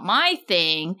you about my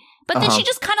thing. But then she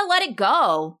just kind of let it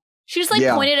go. She just like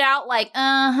pointed out like,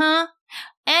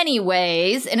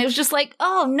 anyways. And it was just like,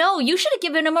 oh no, you should have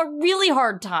given him a really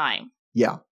hard time.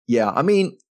 Yeah. Yeah. I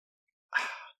mean,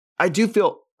 I do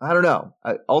feel, I don't know.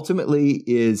 Ultimately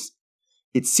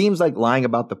it seems like lying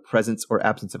about the presence or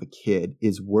absence of a kid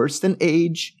is worse than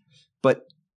age. But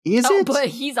is it? But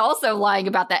he's also lying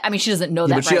about that. I mean, she doesn't know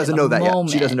that. But she doesn't know that yet.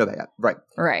 She doesn't know that yet. Right.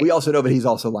 Right. We also know that he's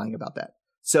also lying about that.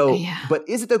 So, but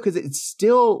is it though? Because it's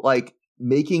still like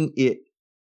making it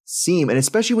seem, and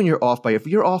especially when if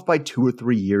you're off by 2 or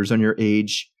 3 years on your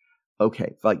age,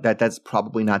 okay, like that's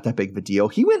probably not that big of a deal.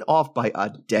 He went off by a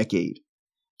decade.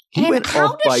 He went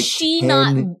off by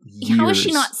 10 years. How is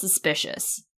she not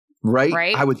suspicious? Right?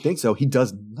 I would think so. He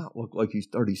does not look like he's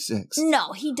 36.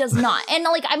 No, he does not. And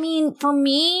like, I mean, for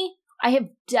me, I have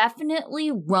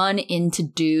definitely run into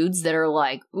dudes that are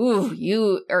like, ooh,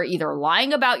 you are either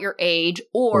lying about your age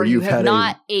or you have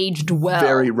not aged well.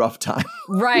 Very rough time.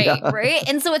 Right, right?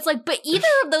 And so it's like, but either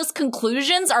of those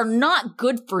conclusions are not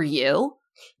good for you.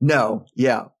 No,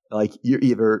 yeah. Like, you're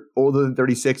either older than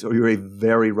 36 or you're a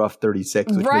very rough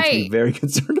 36, which makes me very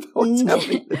concerned about what's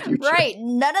happening in the future. Right.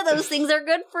 None of those things are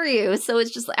good for you. So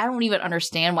it's just, I don't even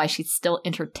understand why she's still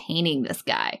entertaining this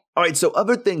guy. All right. So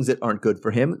other things that aren't good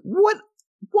for him.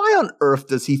 Why on earth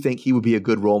does he think he would be a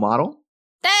good role model?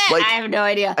 Like, I have no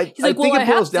idea. He's like, well, I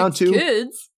have 6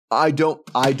 kids. I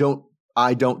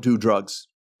don't do drugs.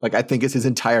 Like, I think it's his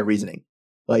entire reasoning.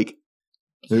 Like,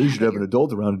 you should have an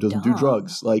adult around who doesn't do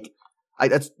drugs. Like,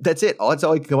 that's it. That's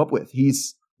all I can come up with.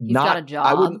 He's not got a job.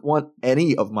 I wouldn't want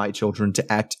any of my children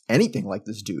to act anything like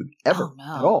this dude ever. Oh, no,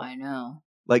 at all. I know.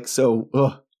 Like, so,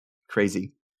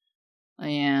 crazy.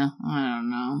 Yeah, I don't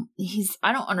know.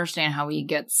 I don't understand how he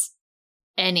gets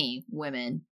any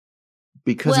women.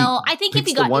 Because I think if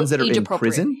he got the ones that are in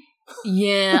prison.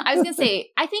 Yeah, I was gonna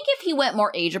say, I think if he went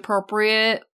more age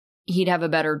appropriate, he'd have a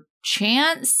better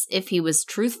chance if he was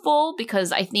truthful,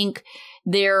 because I think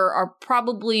there are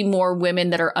probably more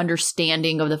women that are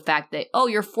understanding of the fact that, oh,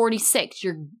 you're 46,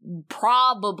 you're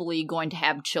probably going to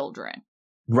have children.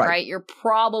 right? You're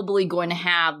probably going to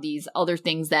have these other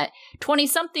things that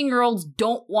 20-something-year-olds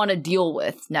don't want to deal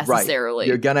with necessarily. Right.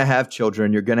 You're going to have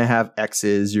children. You're going to have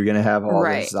exes. You're going to have all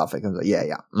this stuff. It comes like,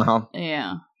 yeah. Uh-huh.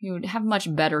 Yeah. You would have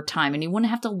much better time, and you wouldn't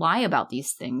have to lie about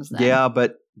these things then. Yeah,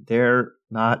 but they're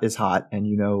not as hot, and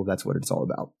that's what it's all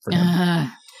about for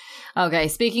him. Okay,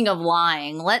 speaking of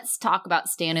lying, let's talk about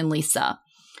Stan and Lisa.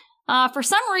 For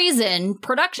some reason,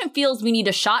 production feels we need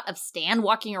a shot of Stan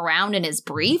walking around in his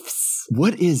briefs.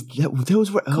 What is that?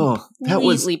 Those were that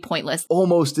was completely pointless.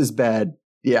 Almost as bad.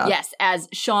 Yeah. Yes, as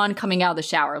Sean coming out of the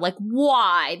shower. Like,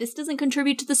 why? This doesn't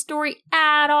contribute to the story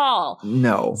at all.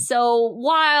 No. So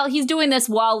while he's doing this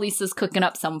while Lisa's cooking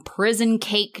up some prison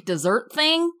cake dessert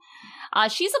thing,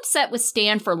 she's upset with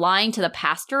Stan for lying to the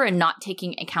pastor and not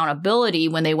taking accountability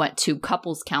when they went to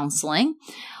couples counseling.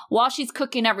 While she's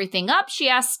cooking everything up, she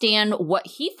asks Stan what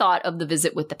he thought of the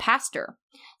visit with the pastor.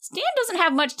 Stan doesn't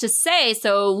have much to say,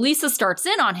 so Lisa starts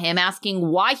in on him, asking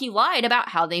why he lied about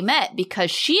how they met, because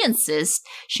she insists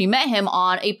she met him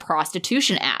on a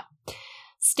prostitution app.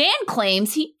 Stan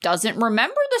claims he doesn't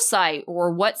remember the site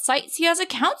or what sites he has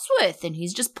accounts with, and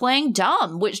he's just playing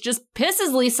dumb, which just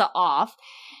pisses Lisa off,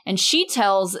 and she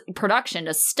tells production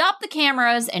to stop the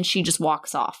cameras, and she just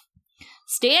walks off.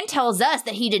 Stan tells us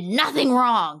that he did nothing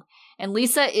wrong, and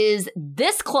Lisa is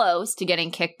this close to getting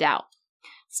kicked out.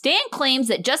 Stan claims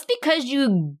that just because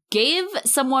you gave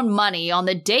someone money on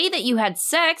the day that you had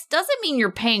sex doesn't mean you're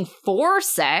paying for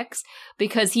sex,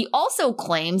 because he also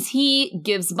claims he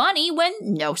gives money when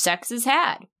no sex is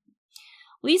had.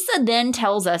 Lisa then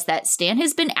tells us that Stan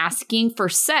has been asking for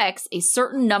sex a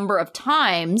certain number of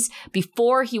times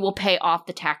before he will pay off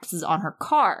the taxes on her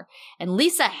car, and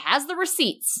Lisa has the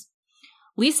receipts.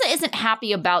 Lisa isn't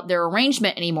happy about their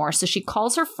arrangement anymore, so she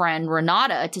calls her friend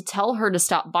Renata to tell her to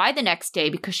stop by the next day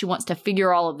because she wants to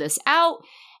figure all of this out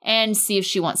and see if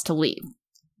she wants to leave.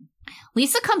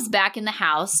 Lisa comes back in the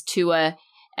house to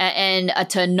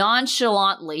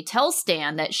nonchalantly tell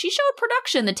Stan that she showed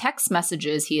production the text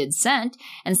messages he had sent,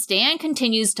 and Stan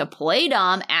continues to play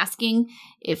dumb, asking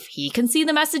if he can see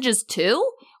the messages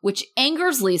too, which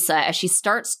angers Lisa as she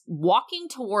starts walking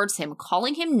towards him,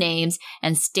 calling him names,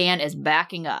 and Stan is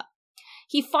backing up.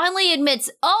 He finally admits,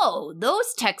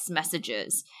 those text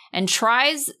messages, and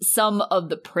tries some of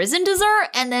the prison dessert,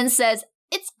 and then says,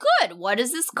 "It's good. What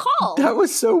is this called?" That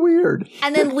was so weird.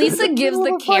 And then Lisa gives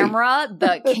the camera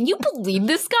 "can you believe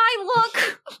this guy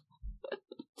look?"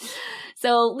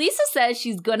 So Lisa says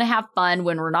she's going to have fun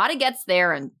when Renata gets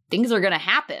there and things are going to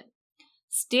happen.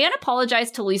 Stan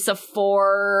apologized to Lisa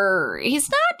for, he's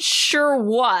not sure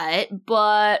what,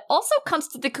 but also comes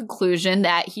to the conclusion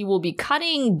that he will be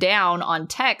cutting down on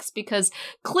text because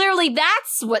clearly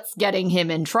that's what's getting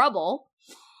him in trouble.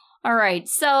 All right,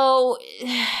 so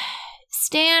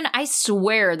Stan, I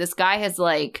swear this guy has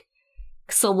like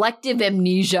selective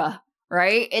amnesia,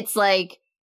 right? It's like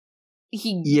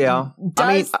he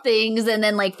does things and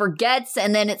then like forgets,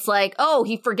 and then it's like,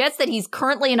 he forgets that he's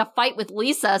currently in a fight with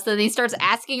Lisa, so then he starts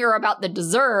asking her about the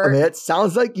dessert. I mean, it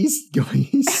sounds like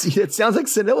it sounds like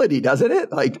senility, doesn't it?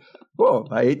 Like, whoa,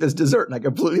 I ate this dessert and I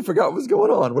completely forgot what was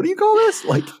going on. What do you call this?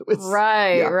 Like,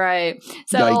 right.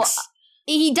 So yikes.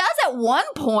 He does at one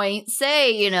point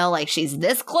say, like she's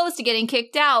this close to getting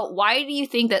kicked out. Why do you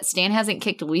think that Stan hasn't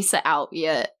kicked Lisa out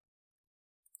yet?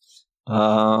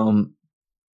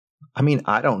 I mean,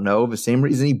 I don't know. The same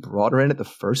reason he brought her in at the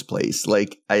first place.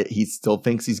 Like, he still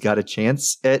thinks he's got a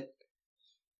chance at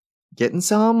getting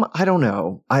some. I don't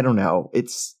know.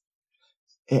 It's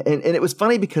and it was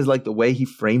funny because like the way he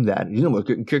framed that,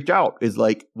 getting kicked out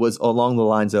was along the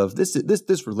lines of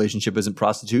this relationship isn't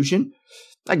prostitution.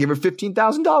 I gave her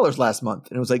 $15,000 last month,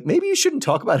 and it was like, maybe you shouldn't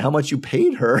talk about how much you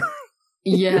paid her.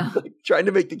 Yeah, like, trying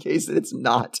to make the case that it's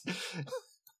not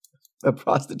a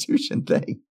prostitution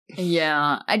thing.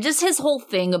 Yeah, his whole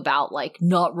thing about like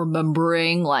not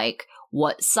remembering like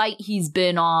what site he's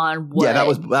been on. That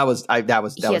was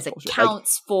he has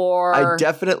accounts for. I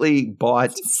definitely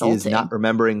bought his not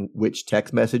remembering which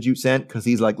text message you sent, because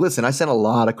he's like, listen, I sent a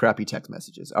lot of crappy text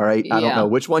messages. All right, I don't know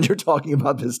which one you're talking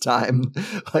about this time.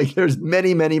 Like, there's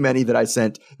many, many, many that I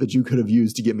sent that you could have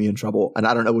used to get me in trouble, and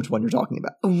I don't know which one you're talking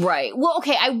about. Right. Well,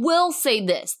 okay, I will say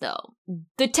this though.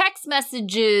 The text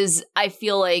messages, I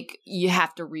feel like you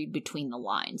have to read between the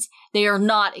lines. They are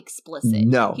not explicit.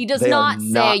 No, he does not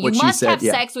say, you must have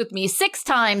sex with me 6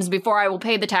 times before I will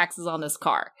pay the taxes on this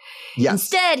car. Yes.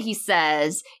 Instead, he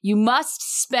says, you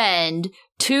must spend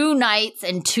 2 nights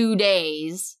and 2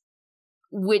 days,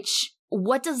 which,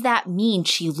 what does that mean?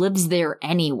 She lives there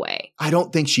anyway. I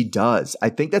don't think she does. I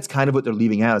think that's kind of what they're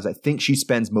leaving out, is I think she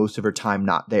spends most of her time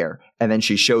not there. And then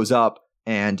she shows up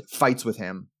and fights with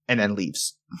him and then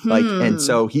leaves. Like, and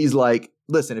so he's like,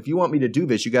 listen, if you want me to do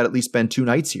this, you got to at least spend 2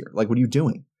 nights here. Like, what are you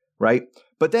doing? Right.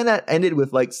 But then that ended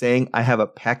with like saying, I have a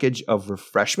package of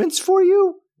refreshments for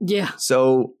you. Yeah.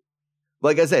 So,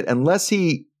 like I said, unless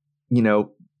he,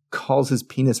 calls his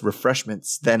penis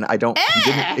refreshments, then he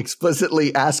didn't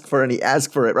explicitly ask for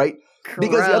it, right? Gross.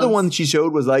 Because the other one she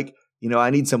showed was like, I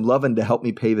need some lovin' to help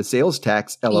me pay the sales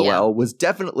tax, LOL, was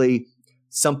definitely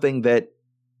something that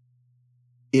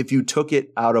if you took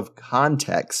it out of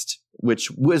context, which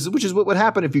is what would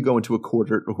happen if you go into a court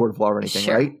of law or anything,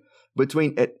 Sure. right?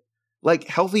 Between it, like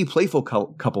healthy, playful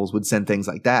couples would send things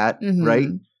like that, right?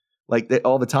 Like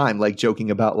all the time, like joking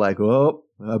about like, oh,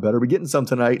 I better be getting some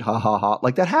tonight. Ha ha ha.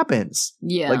 Like that happens.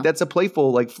 Yeah. Like that's a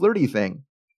playful, like flirty thing.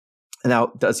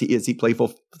 Now, is he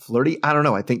playful, flirty? I don't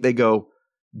know. I think they go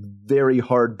very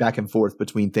hard back and forth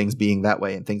between things being that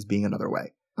way and things being another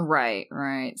way. Right,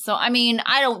 right. So, I mean,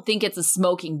 I don't think it's a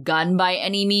smoking gun by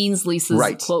any means,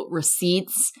 Lisa's quote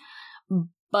receipts.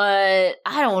 But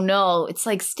I don't know. It's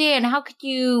like, Stan, how could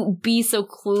you be so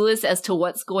clueless as to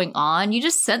what's going on? You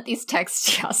just sent these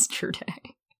texts yesterday.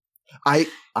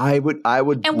 I would.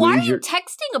 And why are you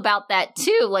texting about that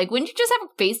too? Like, wouldn't you just have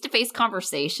a face-to-face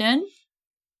conversation?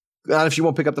 Not if she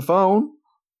won't pick up the phone.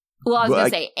 Well, I was going to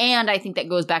say, and I think that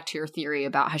goes back to your theory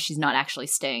about how she's not actually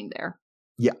staying there.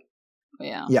 Yeah.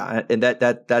 Yeah. Yeah. And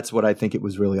that's what I think it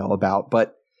was really all about.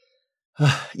 But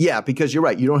yeah, because you're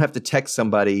right. You don't have to text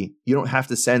somebody. You don't have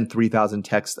to send 3,000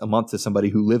 texts a month to somebody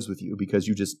who lives with you because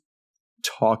you just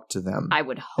talk to them. I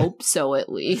would hope so,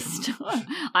 at least.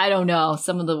 I don't know.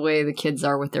 Some of the way the kids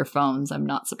are with their phones, I'm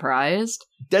not surprised.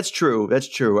 That's true. That's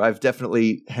true. I've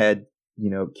definitely had,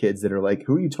 kids that are like,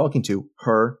 who are you talking to?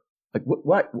 Her. Like,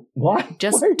 what? Why?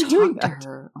 Just Why are you doing talk that? to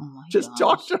her. Oh my Just gosh.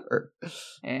 talk to her.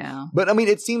 Yeah. But I mean,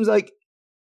 it seems like,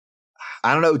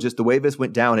 I don't know, just the way this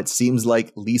went down, it seems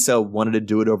like Lisa wanted to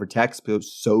do it over text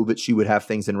so that she would have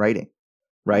things in writing.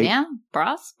 Right? Yeah,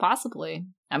 possibly.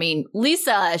 I mean,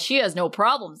 Lisa, she has no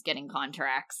problems getting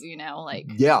contracts, like.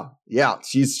 Yeah. She knows what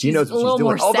she's doing. A little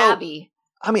more savvy.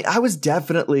 I mean, I was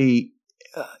definitely,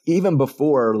 even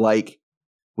before, like,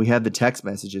 we had the text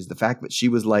messages, the fact that she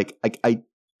was like,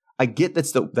 I get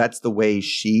that's the way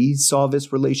she saw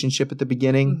this relationship at the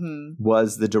beginning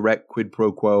was the direct quid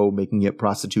pro quo, making it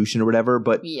prostitution or whatever.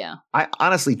 But yeah, I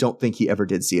honestly don't think he ever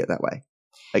did see it that way.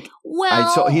 Like,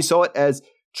 well, he saw it as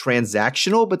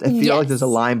transactional, but I feel like there's a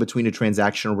line between a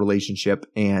transactional relationship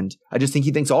and I just think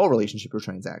he thinks all relationships are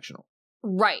transactional.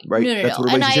 Right. Right. No. That's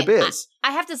what a relationship is.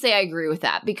 I have to say I agree with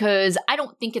that because I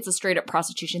don't think it's a straight up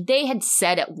prostitution. They had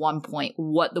said at one point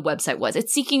what the website was.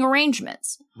 It's seeking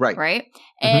arrangements. Right. Right.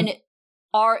 And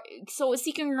so with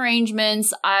seeking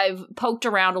arrangements, I've poked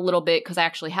around a little bit because I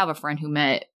actually have a friend who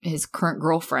met his current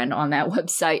girlfriend on that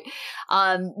website.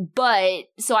 But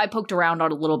so I poked around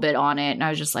on a little bit on it and I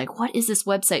was just like, what is this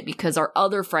website? Because our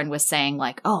other friend was saying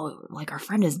like, oh, like our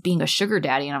friend is being a sugar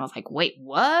daddy. And I was like, wait,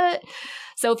 what?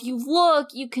 So if you look,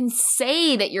 you can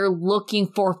say that you're looking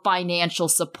for financial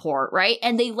support, right?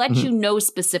 And they let you know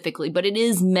specifically, but it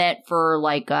is meant for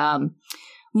like,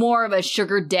 more of a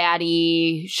sugar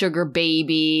daddy, sugar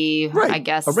baby, I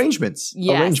guess. Arrangements.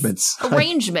 Yes.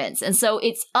 Arrangements. And so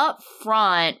it's up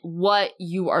front what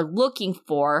you are looking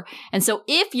for. And so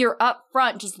if you're up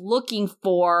front just looking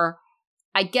for,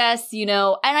 I guess,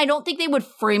 and I don't think they would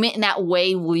frame it in that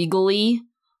way legally.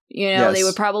 They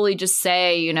would probably just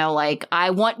say, like, I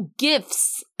want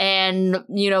gifts and,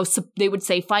 they would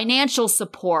say financial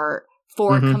support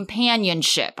for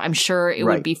companionship. I'm sure it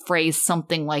would be phrased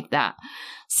something like that.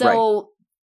 So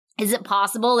is it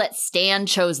possible that Stan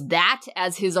chose that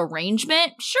as his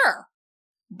arrangement? Sure.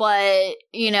 But,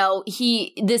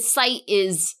 this site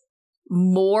is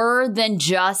more than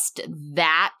just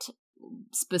that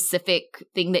specific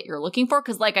thing that you're looking for.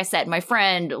 Because like I said, my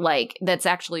friend, like, that's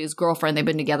actually his girlfriend. They've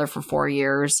been together for 4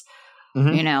 years.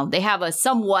 They have a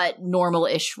somewhat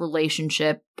normal-ish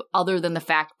relationship other than the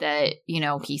fact that,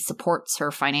 he supports her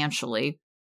financially.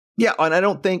 Yeah, and I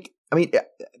don't think,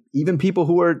 even people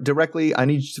who are directly, I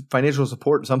need financial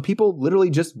support, some people literally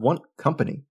just want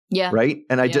company. Yeah. Right?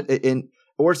 And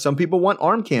or some people want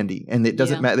arm candy and it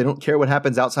doesn't matter. They don't care what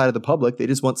happens outside of the public. They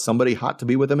just want somebody hot to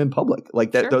be with them in public.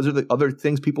 Like that. Sure. Those are the other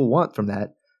things people want from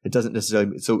that. It doesn't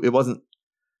necessarily, so it wasn't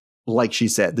like she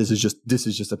said, this is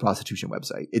just a prostitution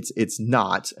website. It's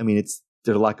not. There's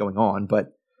a lot going on,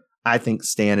 but I think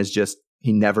Stan is just,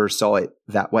 he never saw it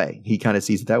that way. He kind of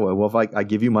sees it that way. Well, if I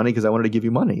give you money because I wanted to give you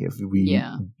money. If we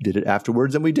did it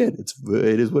afterwards, then we did.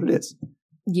 It is what it is.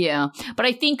 Yeah. But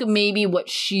I think maybe what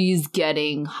she's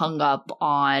getting hung up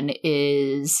on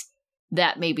is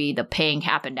that maybe the paying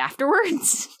happened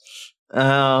afterwards.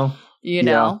 Oh. You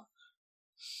know?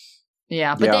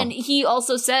 Yeah, but then he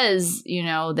also says,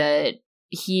 that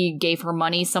he gave her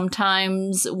money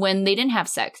sometimes when they didn't have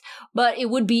sex. But it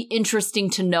would be interesting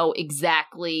to know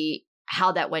exactly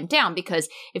how that went down, because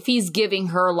if he's giving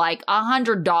her like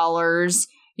 $100,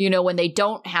 when they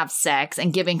don't have sex,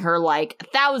 and giving her like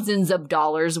thousands of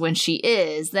dollars when she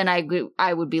is, then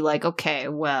I would be like, okay,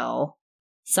 well,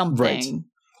 something.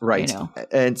 Right.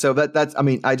 And so that's,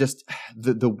 I just,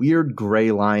 the weird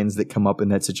gray lines that come up in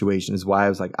that situation is why I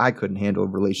was like, I couldn't handle a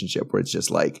relationship where it's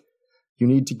just like, you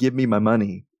need to give me my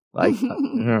money. Like,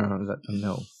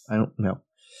 no, I don't know.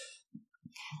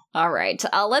 All right.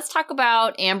 Let's talk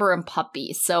about Amber and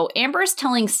Puppy. So Amber's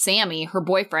telling Sammy, her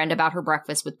boyfriend, about her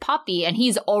breakfast with Puppy, and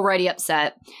he's already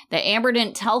upset that Amber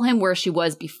didn't tell him where she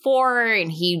was before,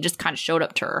 and he just kind of showed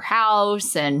up to her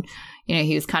house, and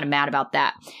he was kind of mad about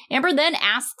that. Amber then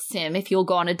asks him if he'll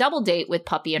go on a double date with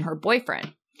Puppy and her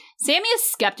boyfriend. Sammy is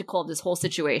skeptical of this whole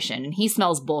situation, and he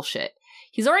smells bullshit.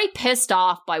 He's already pissed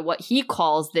off by what he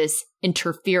calls this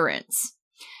interference.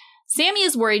 Sammy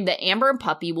is worried that Amber and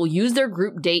Puppy will use their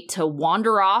group date to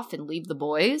wander off and leave the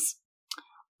boys.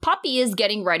 Puppy is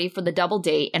getting ready for the double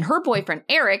date, and her boyfriend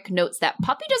Eric notes that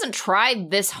Puppy doesn't try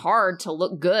this hard to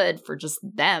look good for just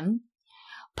them.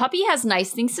 Puppy has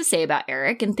nice things to say about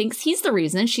Eric and thinks he's the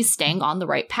reason she's staying on the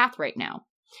right path right now.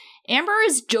 Amber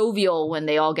is jovial when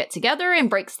they all get together and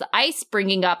breaks the ice,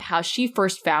 bringing up how she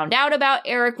first found out about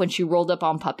Eric when she rolled up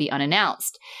on Puppy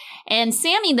unannounced. And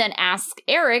Sammy then asks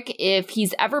Eric if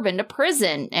he's ever been to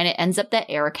prison, and it ends up that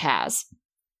Eric has.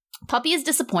 Puppy is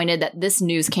disappointed that this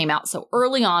news came out so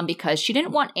early on because she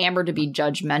didn't want Amber to be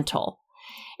judgmental.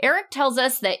 Eric tells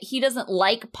us that he doesn't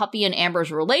like Puppy and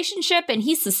Amber's relationship, and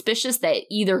he's suspicious that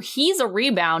either he's a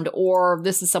rebound or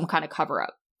this is some kind of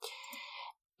cover-up.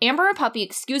 Amber and Puppy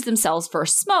excuse themselves for a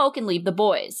smoke and leave the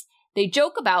boys. They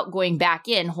joke about going back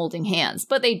in holding hands,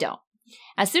 but they don't.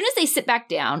 As soon as they sit back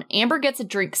down, Amber gets a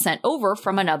drink sent over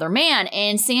from another man,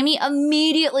 and Sammy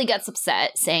immediately gets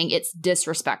upset, saying it's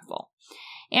disrespectful.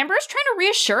 Amber's trying to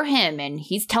reassure him, and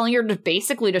he's telling her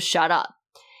basically to shut up.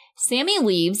 Sammy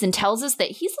leaves and tells us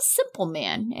that he's a simple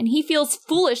man, and he feels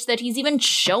foolish that he's even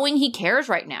showing he cares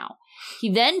right now. He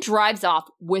then drives off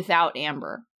without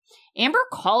Amber. Amber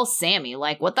calls Sammy,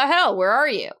 like, what the hell, where are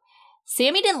you?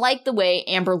 Sammy didn't like the way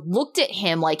Amber looked at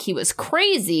him like he was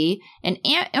crazy, and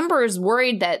Amber is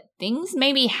worried that things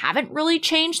maybe haven't really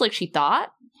changed like she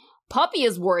thought. Puppy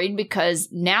is worried because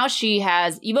now she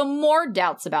has even more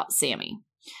doubts about Sammy.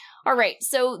 All right,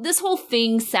 so this whole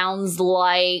thing sounds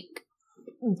like,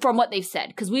 from what they've said,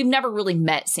 because we've never really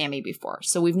met Sammy before,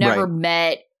 so we've never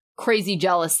met crazy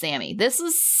jealous Sammy. This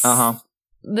is...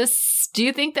 do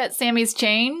you think that Sammy's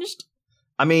changed?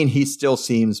 I mean, he still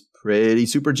seems pretty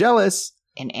super jealous.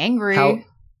 And angry.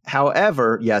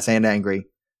 However, yes, and angry.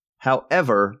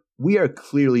 However, we are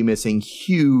clearly missing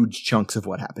huge chunks of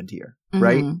what happened here,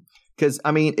 right? Because,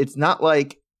 I mean, it's not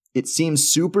like it seems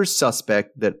super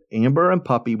suspect that Amber and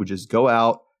Puppy would just go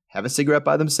out, have a cigarette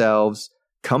by themselves,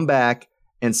 come back,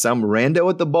 and some rando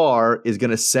at the bar is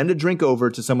going to send a drink over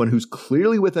to someone who's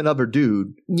clearly with another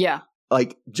dude. Yeah.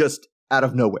 Like, just out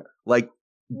of nowhere. Like,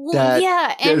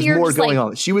 that and there's more going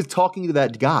on. She was talking to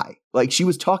that guy. Like, she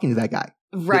was talking to that guy.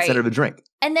 Right. That sent her the drink.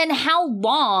 And then how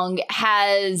long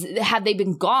have they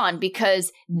been gone?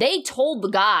 Because they told the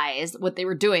guys what they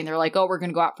were doing. They're like, oh, we're going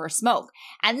to go out for a smoke.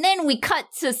 And then we cut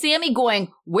to Sammy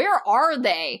going, where are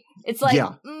they? It's like,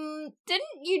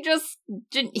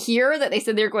 didn't hear that they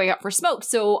said they were going out for smoke?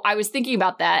 So I was thinking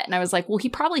about that, and I was like, well, he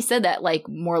probably said that like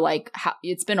more like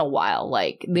it's been a while.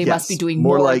 Like they must be doing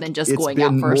more than just going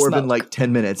out for a smoke. It's been more than like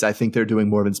 10 minutes. I think they're doing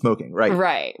more than smoking. Right.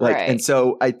 Right. Like, right. And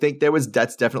so I think there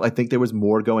was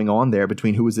more going on there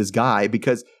between who was this guy,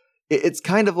 because it's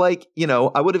kind of like,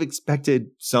 I would have expected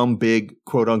some big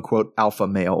quote unquote alpha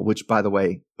male, which, by the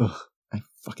way, I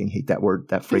fucking hate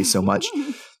that phrase so much.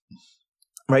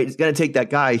 Right? It's going to take that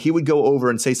guy. He would go over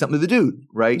and say something to the dude,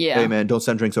 right? Yeah. Hey, man, don't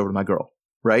send drinks over to my girl.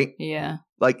 Right? Yeah.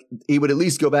 Like, he would at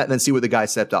least go back and then see where the guy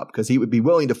stepped up, because he would be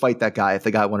willing to fight that guy if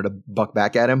the guy wanted to buck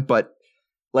back at him. But,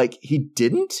 like, he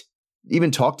didn't even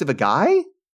talk to the guy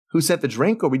who sent the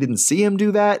drink, or we didn't see him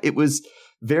do that. It was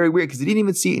very weird, because he didn't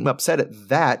even seem upset at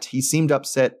that. He seemed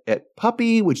upset at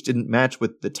Puppy, which didn't match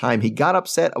with the time he got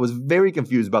upset. I was very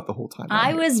confused about the whole time.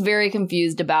 I was very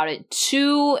confused about it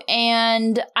too.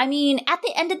 And I mean, at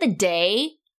the end of the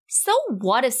day, so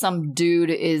what if some dude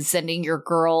is sending your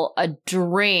girl a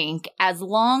drink, as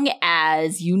long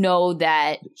as you know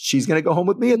that she's going to go home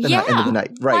with me at the end of the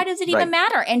night? Right. Why does it even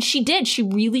matter? And she did. She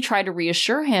really tried to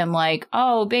reassure him, like,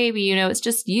 oh, baby, it's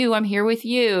just you. I'm here with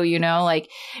you, like,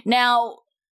 now.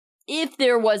 if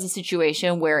there was a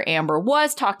situation where Amber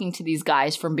was talking to these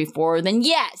guys from before, then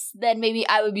yes, then maybe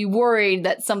I would be worried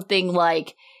that something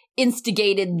like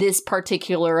instigated this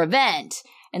particular event.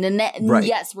 And then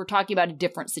yes, we're talking about a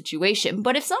different situation.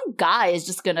 But if some guy is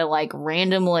just going to like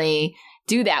randomly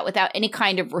do that without any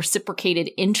kind of reciprocated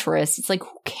interest, it's like,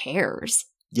 who cares?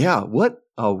 Yeah, what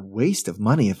a waste of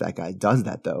money if that guy does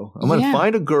that, though. I'm going to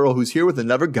find a girl who's here with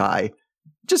another guy,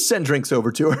 just send drinks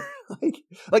over to her.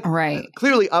 like right.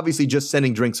 Clearly, obviously, just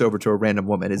sending drinks over to a random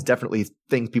woman is definitely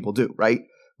things people do, right?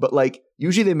 But like,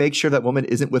 usually they make sure that woman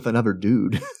isn't with another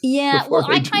dude. Yeah, well,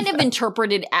 I kind of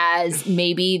interpreted as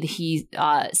maybe he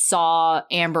saw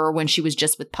Amber when she was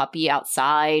just with Puppy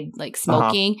outside, like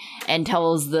smoking, and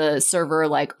tells the server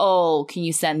like, oh, can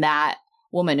you send that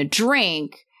woman a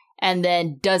drink? And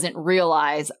then doesn't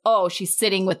realize, oh, she's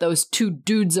sitting with those two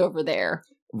dudes over there.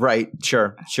 Right.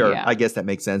 Sure. Yeah. I guess that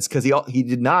makes sense. Because he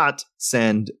did not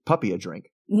send Puppy a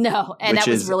drink. No. And that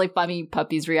was really funny,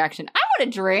 Puppy's reaction. I want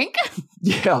a drink.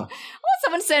 Yeah. I want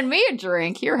someone to send me a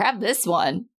drink. Here, have this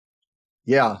one.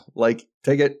 Yeah. Like,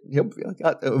 take it.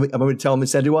 I'm going to tell him to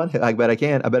send you one. I bet I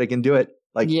can. I bet I can do it.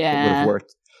 Like, It would have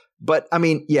worked. But, I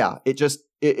mean, yeah, it just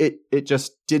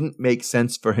didn't make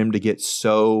sense for him to get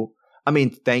so... I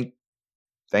mean,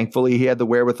 thankfully he had the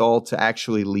wherewithal to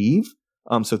actually leave,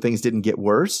 so things didn't get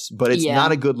worse. But it's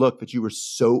not a good look that you were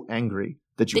so angry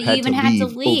that you had to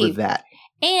leave over that.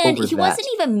 And he wasn't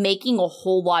even making a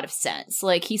whole lot of sense.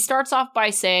 Like, he starts off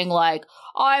by saying, like,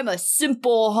 I'm a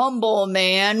simple, humble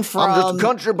man from... I'm just a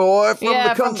country boy from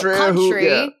the country.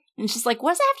 And it's just like,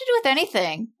 what does that have to do with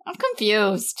anything? I'm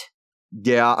confused.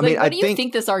 Yeah, I mean, what do you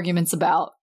think this argument's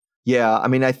about? Yeah, I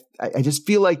mean, I just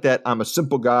feel like that I'm a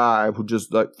simple guy who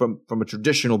just like from a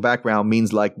traditional background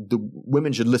means like the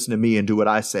women should listen to me and do what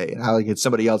I say, and how like it's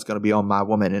somebody else going to be on my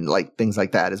woman and like things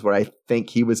like that is where I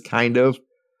think he was kind of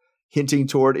hinting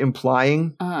toward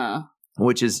implying,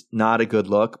 which is not a good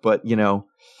look. But you know,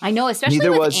 I know, especially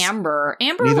with Amber.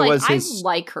 Amber, like I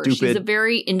like her. She's a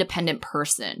very independent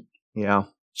person. Yeah.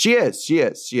 She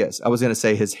is. I was going to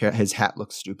say his hat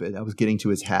looks stupid. I was getting to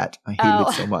his hat. I hated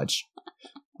it so much.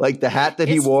 Like the hat that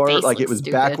he wore, like it was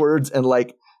stupid. Backwards and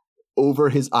like over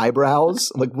his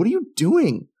eyebrows. I'm like, what are you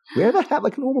doing? Wear the hat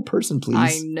like a normal person,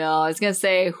 please. I know. I was going to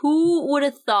say, who would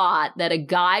have thought that a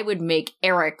guy would make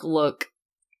Eric look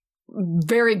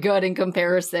very good in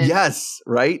comparison? Yes,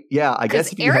 right? Yeah, I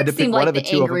guess if you had to pick one of the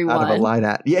two out of a line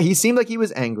at. Yeah, he seemed like he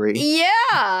was angry.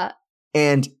 Yeah.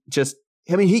 And just,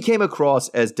 I mean, he came across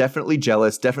as definitely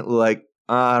jealous, definitely like,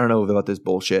 I don't know about this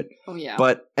bullshit. Oh, yeah.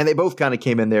 And they both kind of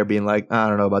came in there being like, I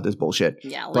don't know about this bullshit.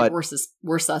 Yeah, like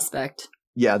we're suspect.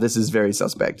 Yeah, this is very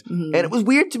suspect. Mm-hmm. And it was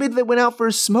weird to me that they went out for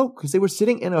a smoke because they were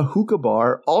sitting in a hookah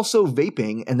bar, also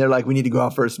vaping, and they're like, we need to go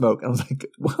out for a smoke. And I was like,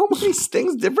 well, how many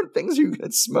different things are you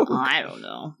going to smoke? I don't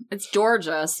know. It's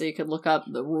Georgia, so you could look up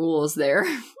the rules there.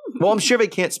 Well, I'm sure they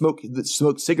can't smoke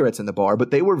cigarettes in the bar,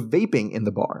 but they were vaping in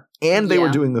the bar. And they were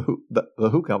doing the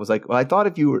hookah. I was like, well, I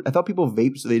thought people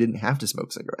vaped so they didn't have to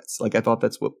smoke cigarettes. Like, I thought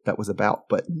that's what that was about,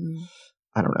 but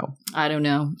I don't know. I don't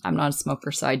know. I'm not a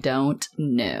smoker, so I don't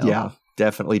know. Yeah.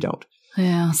 Definitely don't.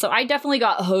 Yeah, so I definitely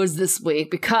got hosed this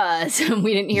week because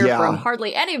we didn't hear from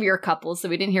hardly any of your couples. So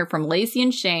we didn't hear from Lacey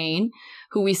and Shane,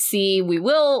 who we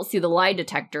will see the lie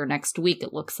detector next week,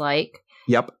 it looks like.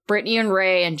 Yep. Brittany and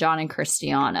Ray and John and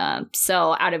Christiana.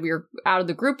 So out of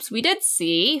the groups we did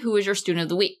see, who was your student of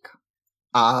the week?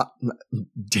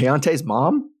 Deontay's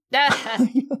mom?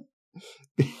 I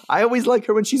always like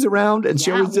her when she's around, and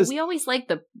she always we always like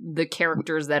the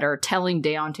characters that are telling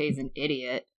Deontay's an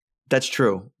idiot. That's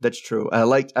true. I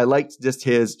liked just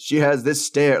she has this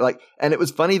stare, like, and it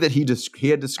was funny that he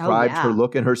had described her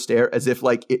look and her stare as if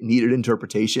like it needed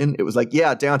interpretation. It was like,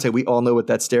 yeah, Deontay, we all know what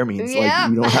that stare means. Yeah.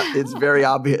 Like, you don't have, it's very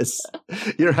obvious.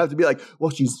 You don't have to be like,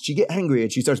 well, she get angry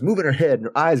and she starts moving her head and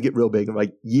her eyes get real big. I'm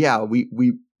like, yeah, we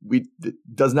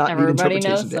does not Everybody need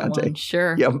interpretation, knows Deontay.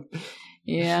 Sure. Yep.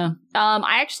 Yeah.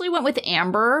 I actually went with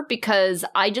Amber because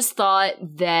I just thought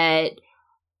that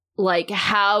like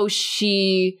how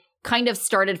she kind of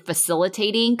started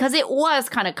facilitating, because it was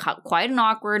kind of quiet and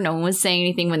awkward. No one was saying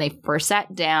anything when they first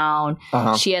sat down.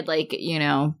 She had like,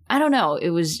 I don't know.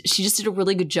 She just did a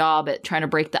really good job at trying to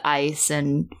break the ice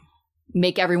and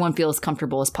make everyone feel as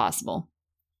comfortable as possible.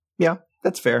 Yeah,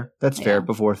 that's fair. That's fair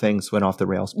before things went off the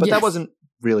rails. But that wasn't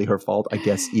really her fault, I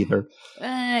guess, either.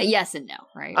 Yes and no,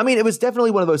 right? I mean, it was definitely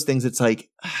one of those things. It's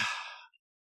like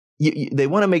they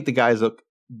want to make the guys look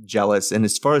jealous, and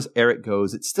as far as Eric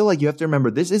goes, it's still like you have to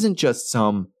remember this isn't just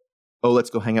some let's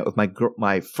go hang out with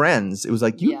my friends. It was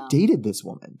like you dated this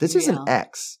woman. This is an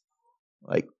ex,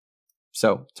 like,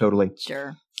 so totally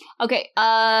sure. Okay,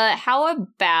 how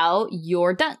about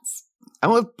your dunce? I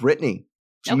went with Brittany.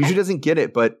 She usually doesn't get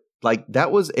it, but like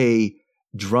that was a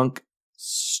drunk,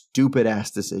 stupid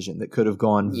ass decision that could have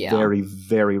gone very,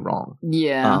 very wrong.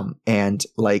 Yeah. And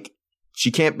like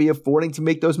she can't be affording to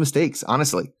make those mistakes,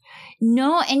 honestly.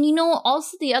 No, and you know,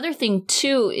 also the other thing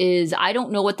too is I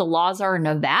don't know what the laws are in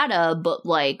Nevada, but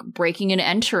like breaking and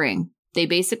entering. They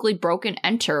basically broke and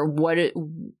enter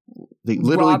They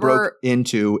literally broke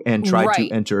into and tried to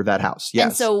enter that house. Yes.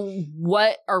 And so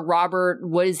what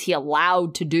is he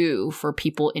allowed to do for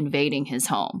people invading his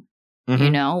home? Mm-hmm. You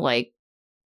know, like,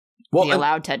 is he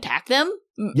allowed to attack them?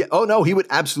 Yeah. Oh, no, he would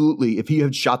absolutely, if he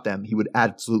had shot them, he would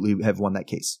absolutely have won that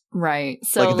case. Right.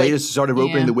 So like if they just started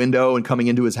opening the window and coming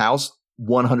into his house,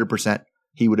 100%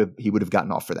 he would have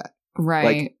gotten off for that. Right.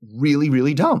 Like really,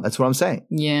 really dumb. That's what I'm saying.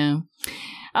 Yeah.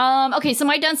 Okay, so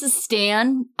my dunce is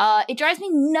Stan. It drives me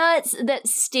nuts that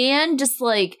Stan just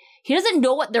like, he doesn't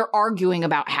know what they're arguing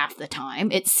about half the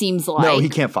time, it seems like. No, he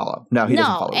can't follow. No, he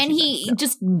doesn't follow. And he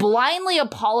just blindly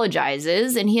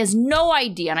apologizes and he has no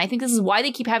idea. And I think this is why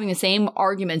they keep having the same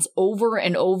arguments over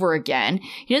and over again.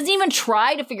 He doesn't even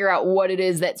try to figure out what it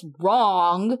is that's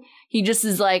wrong. He just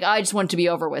is like, I just want it to be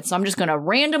over with. So I'm just going to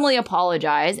randomly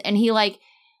apologize. And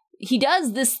he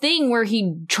does this thing where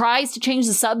he tries to change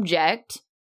the subject.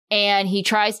 And he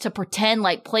tries to pretend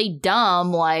like play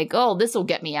dumb, like, oh, this will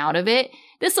get me out of it.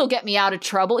 This will get me out of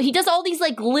trouble. He does all these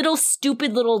like little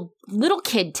stupid little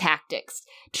kid tactics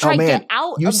to try to get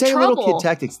out of trouble. You say little kid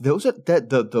tactics. Those are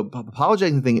the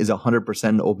apologizing thing is 100%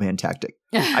 an old man tactic.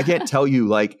 I can't tell you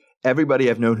like everybody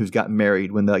I've known who's gotten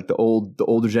married when the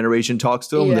older generation talks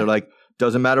to them, they're like,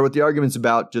 doesn't matter what the argument's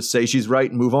about. Just say she's right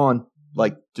and move on.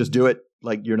 Like, just do it.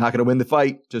 Like, you're not going to win the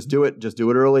fight. Just do it. Just do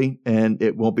it early, and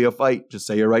it won't be a fight. Just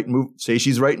say you're right and say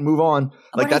she's right and move on.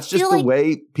 Like, that's just the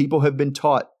way people have been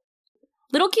taught.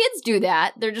 Little kids do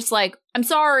that. They're just like, I'm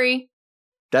sorry.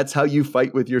 That's how you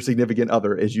fight with your significant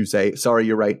other, is you say, sorry,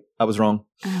 you're right. I was wrong.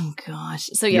 Oh,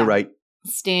 gosh. So, yeah. You're right.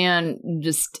 Stan,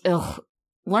 just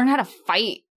learn how to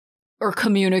fight or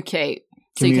communicate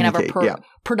so you can have a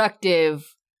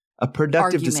productive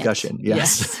argument. Discussion.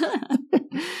 Yes.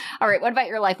 All right. What about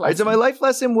your life lesson? All right, so my life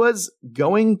lesson was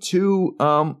going to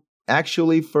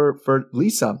actually for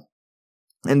Lisa.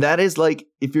 And that is like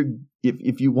if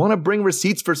you want to bring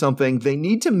receipts for something, they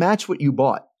need to match what you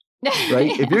bought.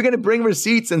 Right? If you're going to bring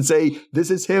receipts and say this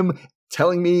is him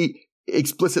telling me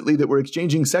explicitly that we're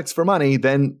exchanging sex for money,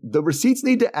 then the receipts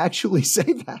need to actually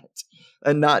say that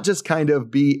and not just kind of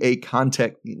be a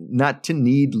context, not to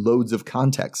need loads of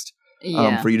context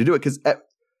for you to do it. Because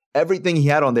everything he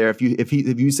had on there, if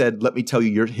you said, let me tell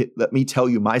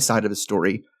you my side of the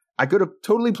story, I could have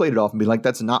totally played it off and be like,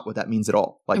 that's not what that means at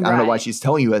all. Like, I don't know why she's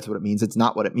telling you that's what it means. It's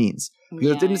not what it means.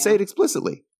 Because it didn't say it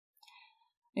explicitly.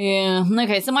 Yeah.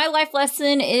 Okay. So my life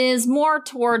lesson is more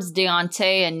towards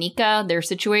Deontay and Nika, their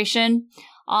situation.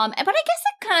 But I guess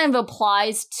that kind of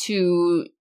applies to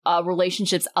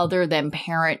relationships other than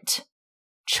parent-child.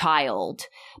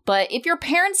 But if your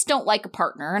parents don't like a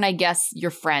partner, and I guess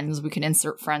your friends, we can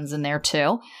insert friends in there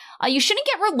too, you shouldn't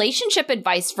get relationship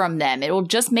advice from them. It will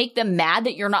just make them mad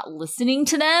that you're not listening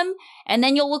to them, and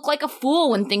then you'll look like a fool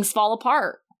when things fall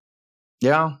apart.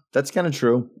 Yeah, that's kind of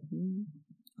true.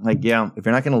 Like, yeah, if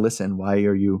you're not going to listen, why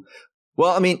are you?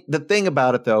 Well, I mean, the thing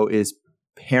about it, though, is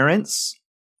parents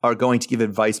are going to give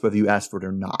advice whether you ask for it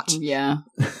or not. Yeah.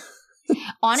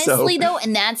 Honestly, though,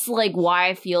 and that's like why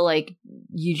I feel like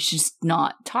you just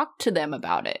not talk to them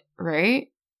about it, right?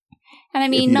 And I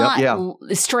mean, not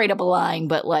straight up lying,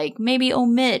 but like maybe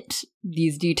omit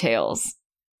these details.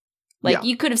 Like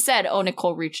you could have said, oh,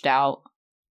 Nicole reached out.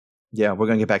 Yeah, we're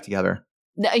going to get back together.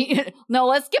 No,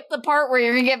 let's skip the part where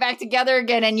you're going to get back together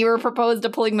again and you were proposed a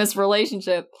polygamous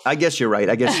relationship. I guess you're right.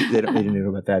 I guess they didn't know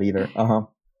about that either. Uh-huh.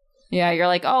 Yeah, you're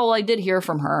like, oh, well, I did hear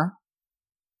from her.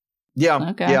 Yeah,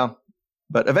 okay. Yeah.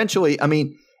 But eventually,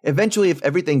 if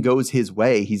everything goes his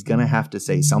way, he's going to have to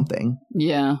say something.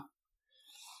 Yeah.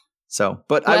 So,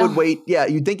 but I would wait. Yeah,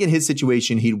 you'd think in his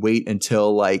situation, he'd wait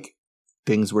until like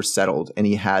things were settled and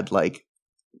he had like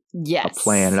a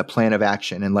plan and a plan of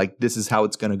action. And like, this is how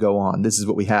it's going to go on. This is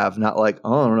what we have. Not like,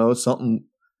 oh, I don't know, something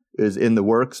is in the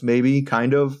works, maybe,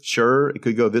 kind of. Sure, it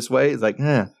could go this way. It's like,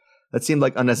 that seemed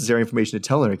like unnecessary information to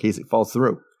tell her in case it falls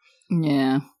through.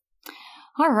 Yeah.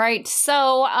 All right.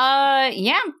 So,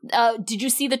 did you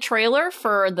see the trailer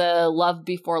for the Love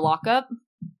Before Lockup?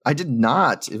 I did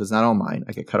not. It was not on mine.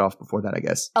 I get cut off before that, I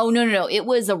guess. Oh, no. It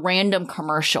was a random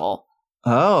commercial.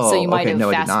 Oh, so you might have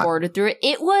fast-forwarded through it.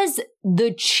 It was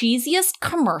the cheesiest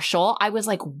commercial. I was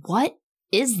like, what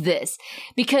is this?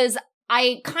 Because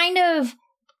I kind of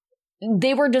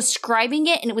they were describing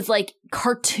it and it was like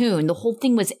cartoon. The whole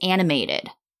thing was animated.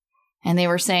 And they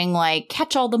were saying like,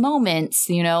 catch all the moments,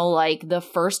 you know, like the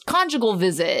first conjugal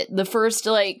visit, the first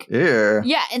like, yeah.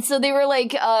 And so they were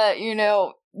like, you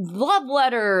know, love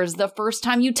letters, the first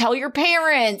time you tell your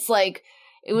parents, like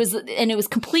it was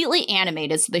completely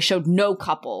animated. So they showed no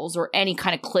couples or any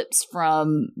kind of clips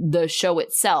from the show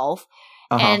itself.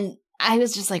 And I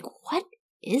was just like, what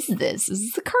is this? Is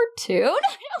this a cartoon?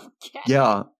 I don't get it.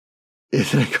 Yeah.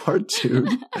 Is it a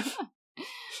cartoon?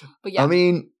 But yeah. I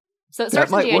mean, so it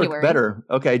starts that might in January. work better.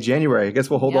 Okay, January. I guess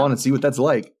we'll hold on and see what that's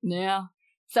like. Yeah.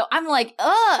 So I'm like,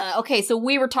 okay. So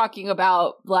we were talking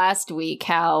about last week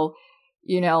how,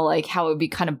 you know, like how it would be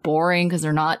kind of boring because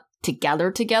they're not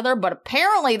together, but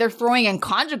apparently they're throwing in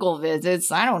conjugal visits.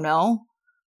 I don't know.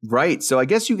 Right. So I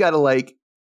guess you got to like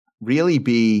really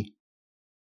be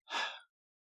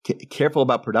careful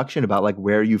about production, about like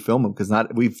where you film them, because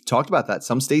we've talked about that.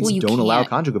 Some states don't allow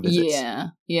conjugal visits.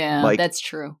 Yeah, like, that's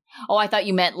true. Oh, I thought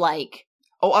you meant like.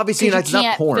 Oh, obviously it's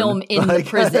not porn. You can't film in the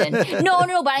prison.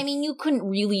 No, but I mean you couldn't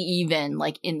really even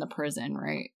like in the prison,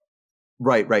 right?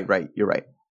 Right. You're right.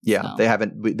 Yeah, so.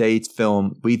 They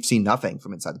film. We've seen nothing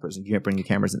from inside the prison. You can't bring your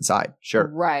cameras inside. Sure.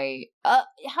 Right.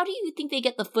 How do you think they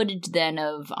get the footage then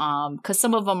of? Because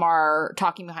some of them are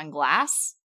talking behind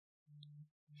glass.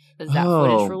 Is that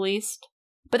footage released?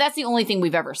 But that's the only thing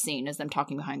we've ever seen is them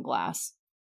talking behind glass.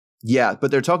 Yeah,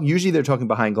 but usually they're talking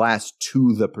behind glass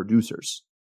to the producers.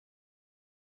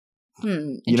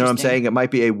 You know what I'm saying? It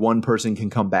might be a one person can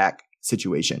come back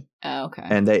situation. Oh, okay.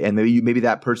 And maybe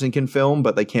that person can film,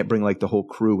 but they can't bring like the whole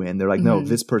crew in. They're like, no,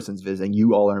 this person's visiting.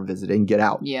 You all are visiting. Get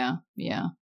out. Yeah.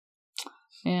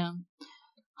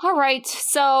 All right.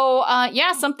 So,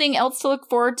 something else to look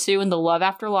forward to in the Love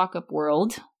After Lockup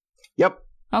world. Yep.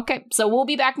 Okay, so we'll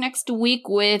be back next week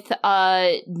with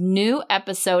a new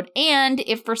episode. And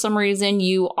if for some reason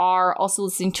you are also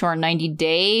listening to our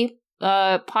 90-day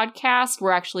podcast,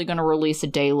 we're actually going to release a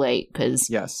day late because...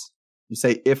 Yes. You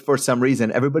say, if for some reason,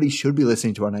 everybody should be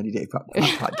listening to our 90-day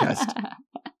podcast.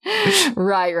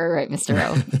 Right, Mr.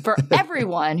 O. For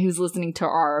everyone who's listening to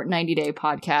our 90-day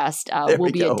podcast,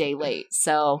 we'll be a day late.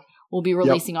 So... We'll be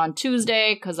releasing on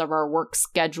Tuesday because of our work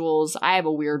schedules. I have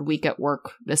a weird week at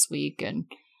work this week, and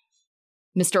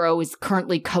Mr. O is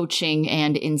currently coaching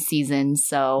and in season.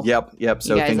 So Yep.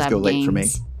 So things go late for me.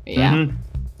 Yeah.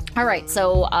 Mm-hmm. All right.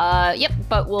 So,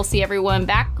 but we'll see everyone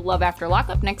back Love After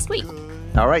Lockup next week.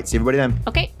 All right. See everybody then.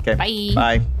 Okay. Bye.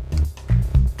 Bye.